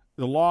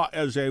the law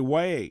as a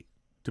way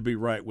to be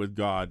right with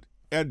God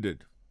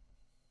ended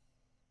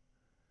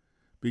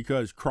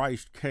because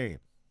Christ came.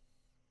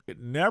 It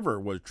never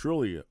was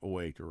truly a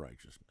way to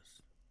righteousness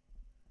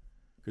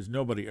because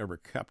nobody ever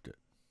kept it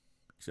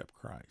except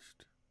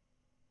Christ.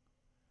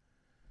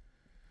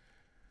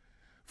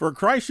 For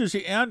Christ is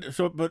the end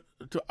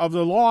of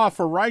the law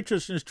for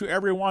righteousness to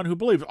everyone who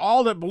believes.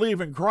 All that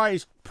believe in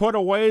Christ put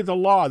away the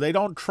law. They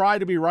don't try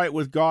to be right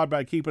with God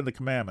by keeping the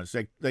commandments.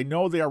 They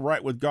know they are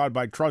right with God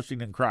by trusting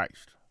in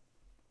Christ.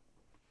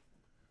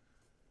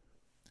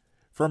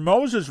 For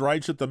Moses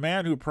writes that the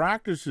man who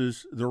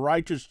practices the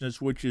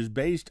righteousness which is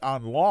based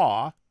on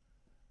law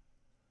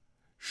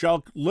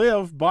shall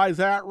live by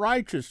that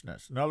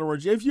righteousness. In other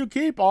words, if you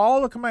keep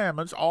all the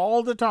commandments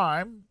all the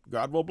time,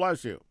 God will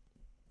bless you.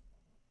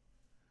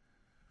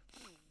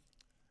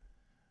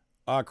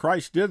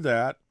 Christ did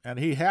that, and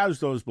he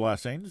has those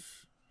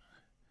blessings.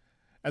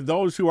 And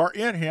those who are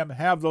in him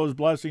have those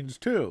blessings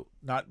too,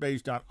 not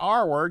based on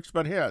our works,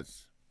 but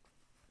his.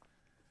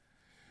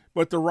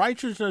 But the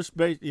righteousness,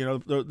 based,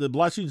 the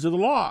blessings of the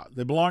law,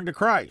 they belong to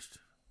Christ.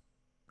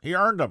 He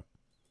earned them.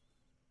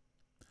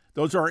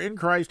 Those who are in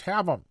Christ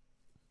have them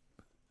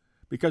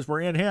because we're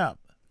in him.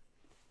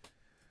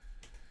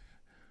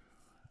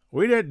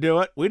 We didn't do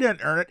it. We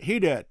didn't earn it. He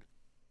did.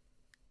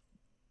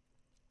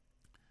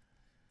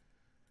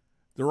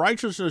 The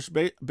righteousness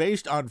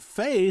based on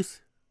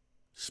faith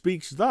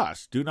speaks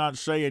thus: do not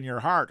say in your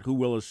heart, who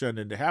will ascend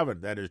into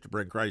heaven, that is to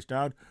bring Christ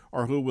down,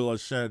 or who will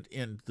ascend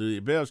into the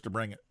abyss to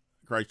bring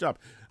Christ up.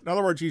 In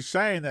other words, he's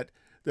saying that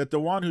the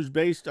one who's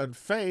based on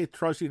faith,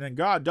 trusting in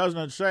God, does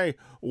not say,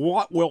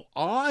 what will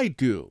I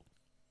do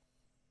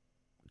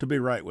to be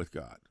right with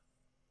God?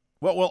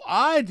 What will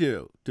I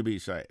do to be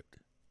saved?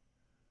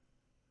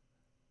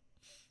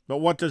 But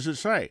what does it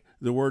say?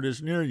 The word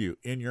is near you,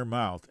 in your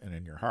mouth and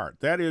in your heart.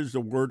 That is the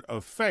word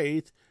of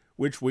faith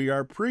which we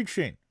are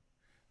preaching.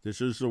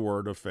 This is the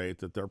word of faith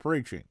that they're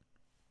preaching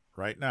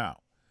right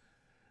now.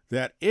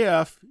 That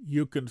if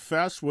you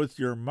confess with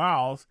your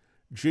mouth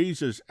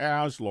Jesus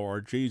as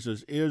Lord,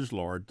 Jesus is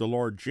Lord, the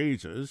Lord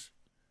Jesus,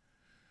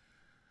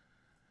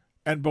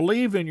 and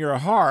believe in your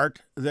heart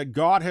that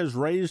God has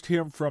raised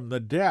him from the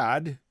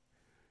dead,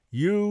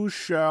 you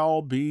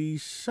shall be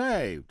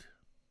saved.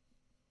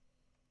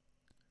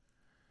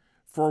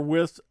 For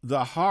with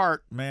the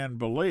heart man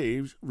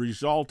believes,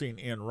 resulting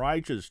in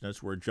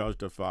righteousness, we're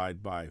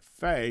justified by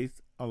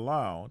faith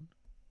alone.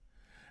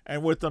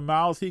 And with the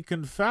mouth he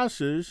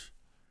confesses,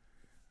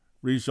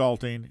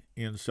 resulting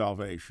in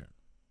salvation.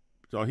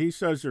 So he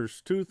says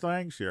there's two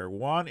things here.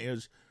 One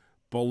is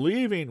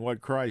believing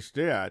what Christ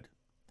did,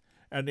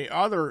 and the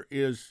other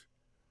is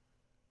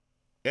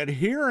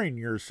adhering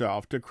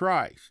yourself to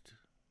Christ.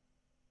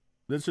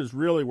 This is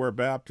really where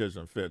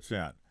baptism fits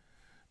in.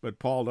 But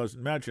Paul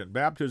doesn't mention.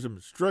 Baptism,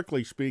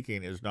 strictly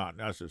speaking, is not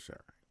necessary.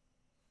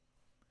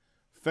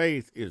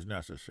 Faith is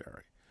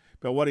necessary.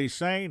 But what he's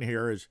saying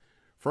here is,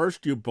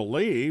 first you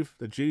believe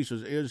that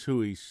Jesus is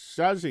who he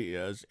says he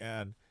is,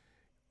 and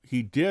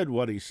he did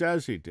what he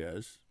says he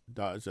does,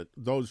 that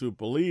those who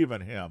believe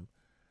in him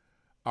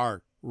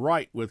are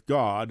right with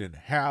God and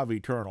have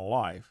eternal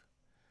life.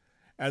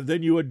 And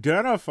then you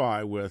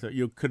identify with it,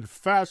 you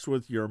confess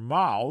with your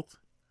mouth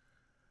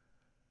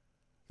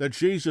that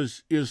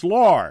Jesus is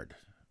Lord,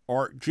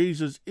 or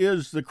Jesus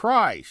is the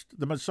Christ,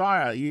 the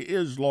Messiah, he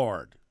is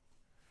Lord,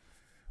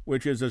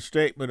 which is a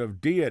statement of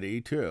deity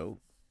too,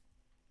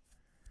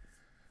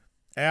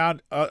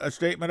 and a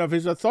statement of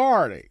his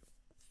authority.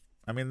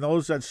 I mean,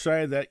 those that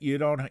say that you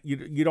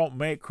don't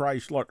make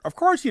Christ Lord. Of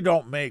course you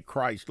don't make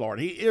Christ Lord.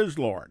 He is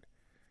Lord.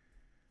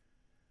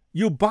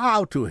 You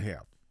bow to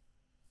him.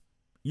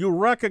 You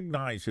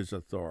recognize his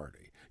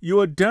authority.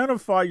 You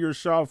identify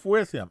yourself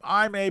with him.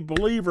 I'm a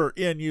believer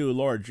in you,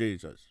 Lord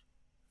Jesus.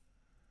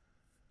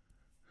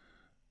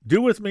 Do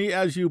with me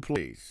as you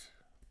please.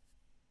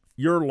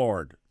 You're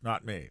Lord,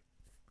 not me.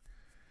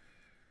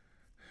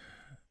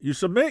 You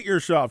submit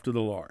yourself to the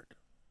Lord.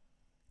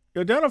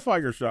 You identify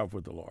yourself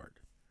with the Lord.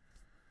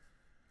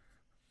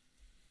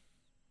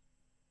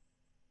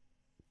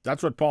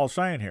 That's what Paul's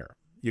saying here.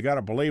 You got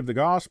to believe the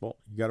gospel.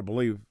 You got to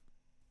believe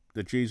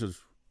that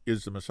Jesus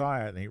is the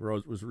Messiah and he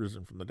was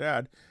risen from the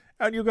dead,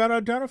 and you got to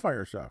identify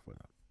yourself with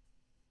him.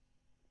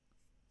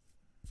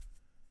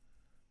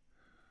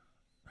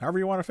 However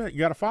you want to fit, you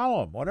got to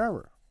follow him,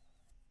 whatever.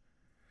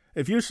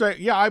 If you say,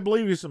 yeah, I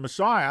believe he's the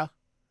Messiah,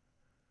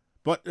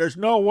 but there's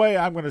no way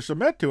I'm going to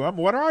submit to him,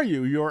 what are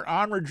you? You're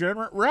an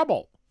unregenerate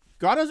rebel.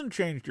 God hasn't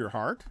changed your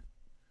heart.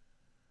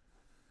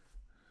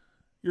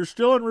 You're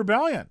still in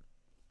rebellion.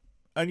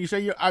 And you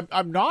say,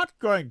 I'm not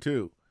going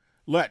to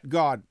let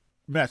God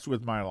mess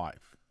with my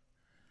life.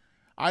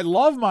 I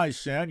love my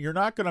sin. You're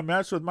not going to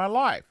mess with my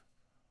life.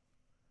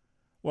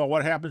 Well,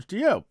 what happens to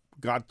you?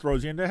 God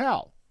throws you into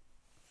hell.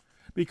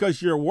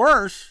 Because you're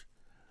worse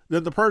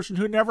than the person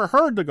who never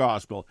heard the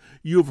gospel.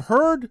 You've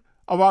heard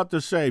about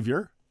the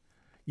Savior.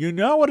 You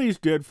know what he's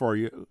did for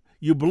you.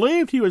 You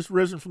believed he was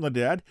risen from the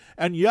dead,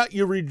 and yet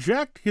you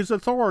reject his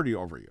authority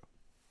over you.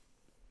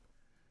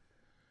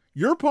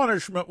 your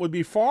punishment would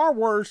be far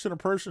worse than a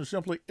person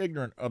simply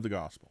ignorant of the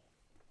gospel.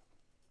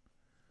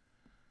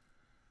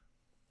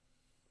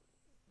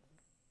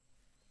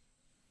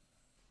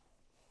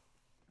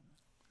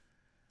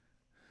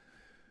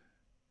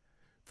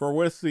 For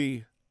with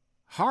the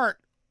heart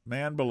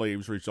man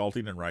believes,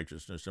 resulting in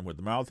righteousness, and with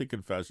the mouth he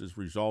confesses,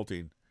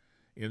 resulting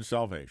in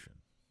salvation.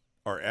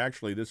 Or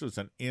actually, this is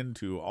an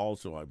into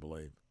also, I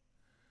believe.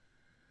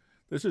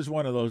 This is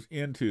one of those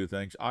into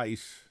things.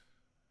 Ice.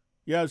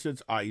 Yes,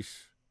 it's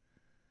ice.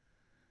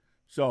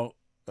 So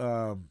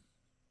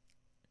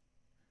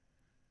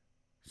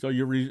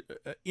you're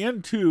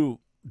into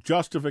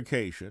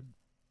justification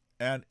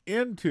and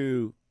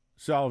into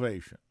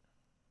salvation.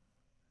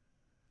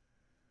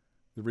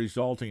 The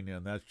resulting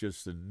in, that's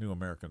just the New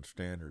American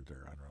Standard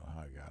there. I don't know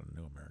how I got a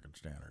New American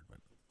Standard.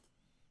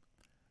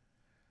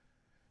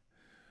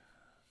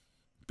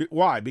 But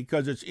why?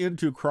 Because it's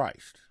into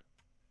Christ.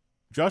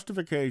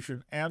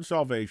 Justification and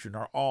salvation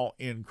are all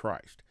in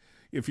Christ.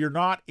 If you're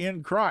not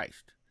in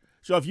Christ,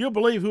 so if you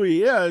believe who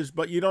he is,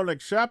 but you don't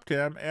accept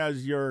him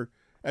as your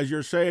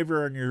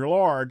Savior and your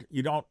Lord,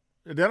 you don't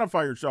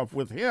identify yourself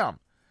with him,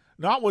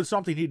 not with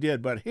something he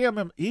did, but he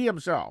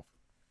himself.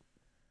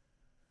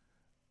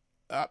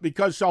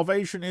 Because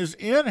salvation is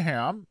in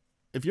him.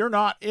 If you're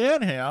not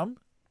in him,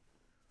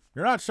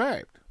 you're not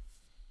saved.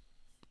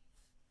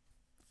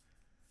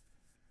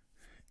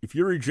 If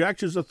you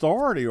reject his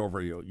authority over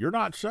you, you're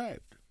not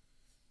saved.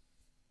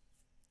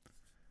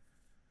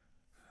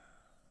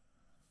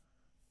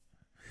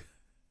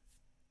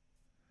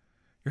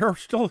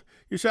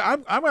 You say,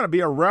 I'm going to be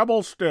a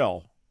rebel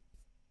still.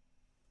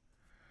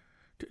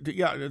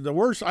 Yeah, the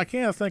worst, I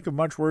can't think of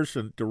much worse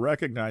than to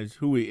recognize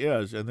who he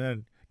is and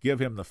then give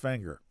him the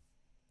finger.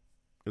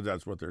 Because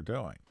that's what they're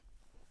doing.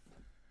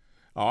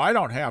 Oh, I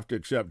don't have to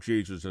accept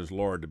Jesus as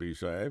Lord to be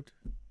saved.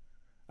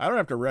 I don't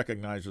have to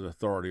recognize his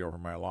authority over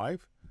my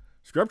life.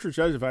 Scripture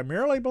says if I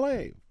merely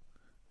believe.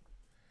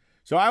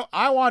 So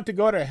I want to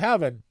go to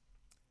heaven,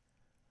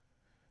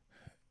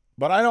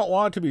 but I don't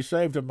want to be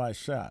saved of my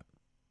sin.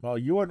 Well,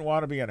 you wouldn't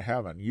want to be in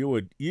heaven. You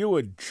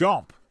would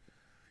jump.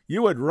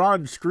 You would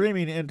run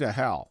screaming into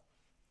hell,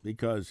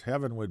 because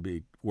heaven would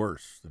be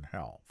worse than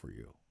hell for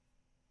you.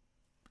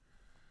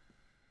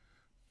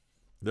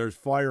 There's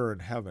fire in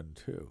heaven,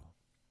 too.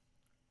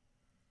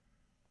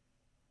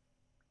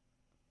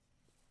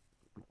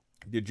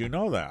 Did you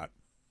know that?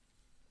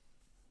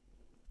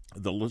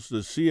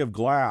 The sea of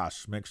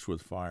glass mixed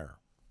with fire.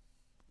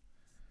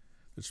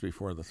 It's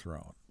before the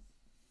throne.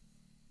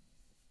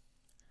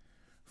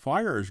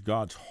 Fire is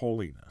God's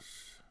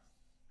holiness,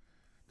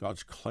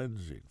 God's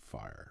cleansing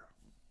fire.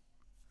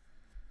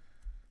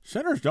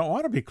 Sinners don't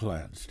want to be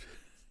cleansed.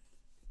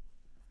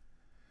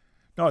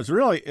 No, it's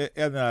really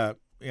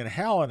in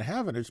hell and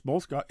heaven. It's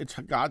both God. It's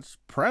God's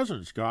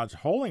presence, God's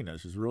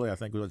holiness is really, I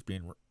think, what's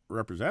being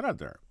represented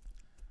there.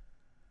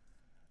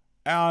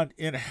 And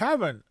in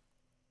heaven,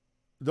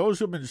 those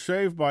who've been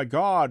saved by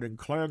God and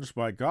cleansed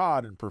by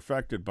God and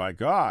perfected by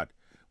God,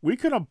 we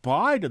can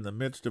abide in the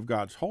midst of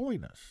God's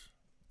holiness.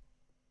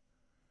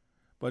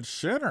 But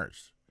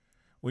sinners,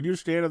 when you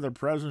stand in the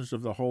presence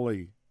of the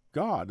holy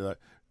God,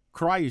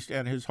 Christ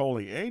and his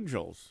holy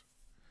angels,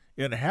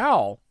 in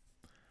hell,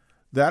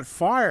 that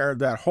fire,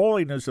 that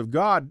holiness of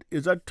God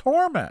is a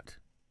torment.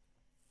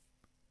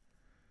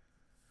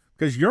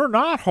 Because you're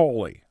not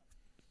holy.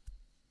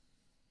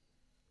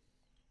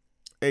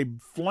 A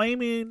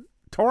flaming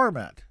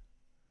torment.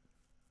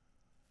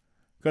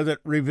 Because it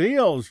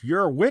reveals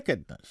your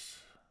wickedness.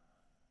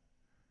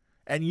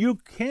 And you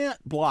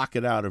can't block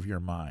it out of your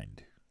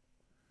mind.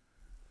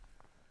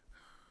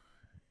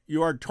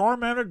 You are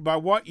tormented by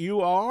what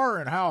you are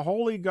and how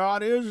holy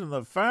God is and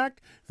the fact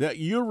that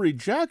you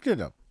rejected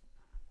him.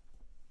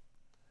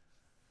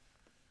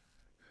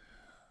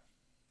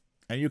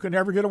 And you can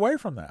never get away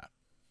from that.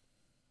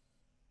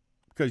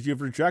 Because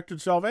you've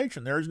rejected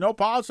salvation. There is no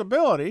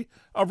possibility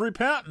of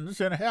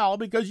repentance in hell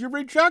because you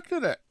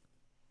rejected it.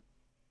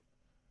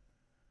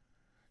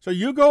 So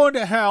you go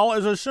into hell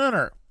as a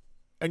sinner,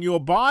 and you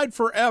abide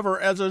forever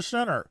as a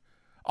sinner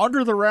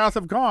under the wrath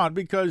of God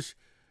because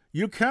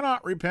you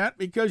cannot repent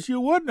because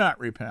you would not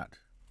repent.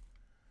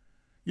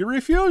 You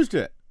refused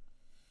it.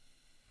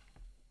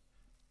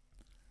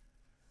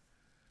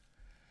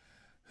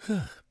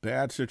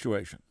 Bad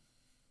situation.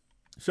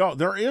 So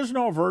there is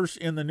no verse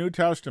in the New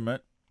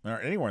Testament or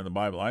anywhere in the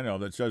Bible I know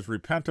that says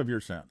repent of your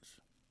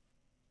sins.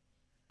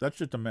 That's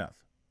just a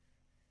myth.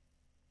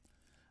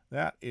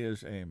 That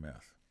is a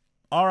myth.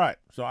 All right,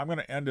 so I'm going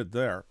to end it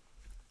there.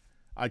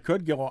 I'd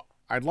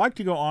like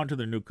to go on to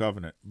the New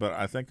Covenant, but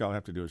I think I'll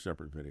have to do a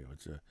separate video.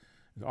 It's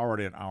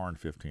already an hour and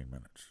 15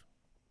 minutes.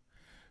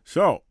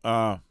 So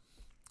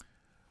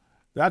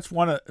that's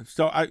one of.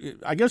 So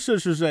I guess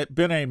this has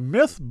been a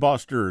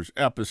MythBusters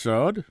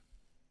episode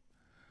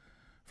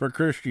for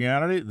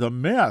Christianity. The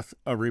myth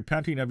of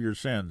repenting of your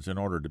sins in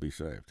order to be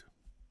saved.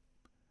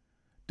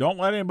 Don't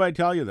let anybody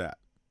tell you that,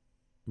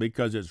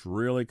 because it's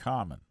really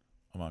common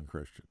among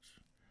Christians,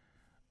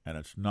 and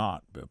it's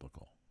not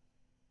biblical.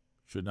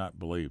 Should not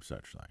believe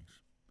such things.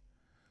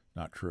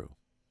 Not true.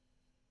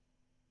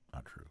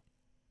 Not true.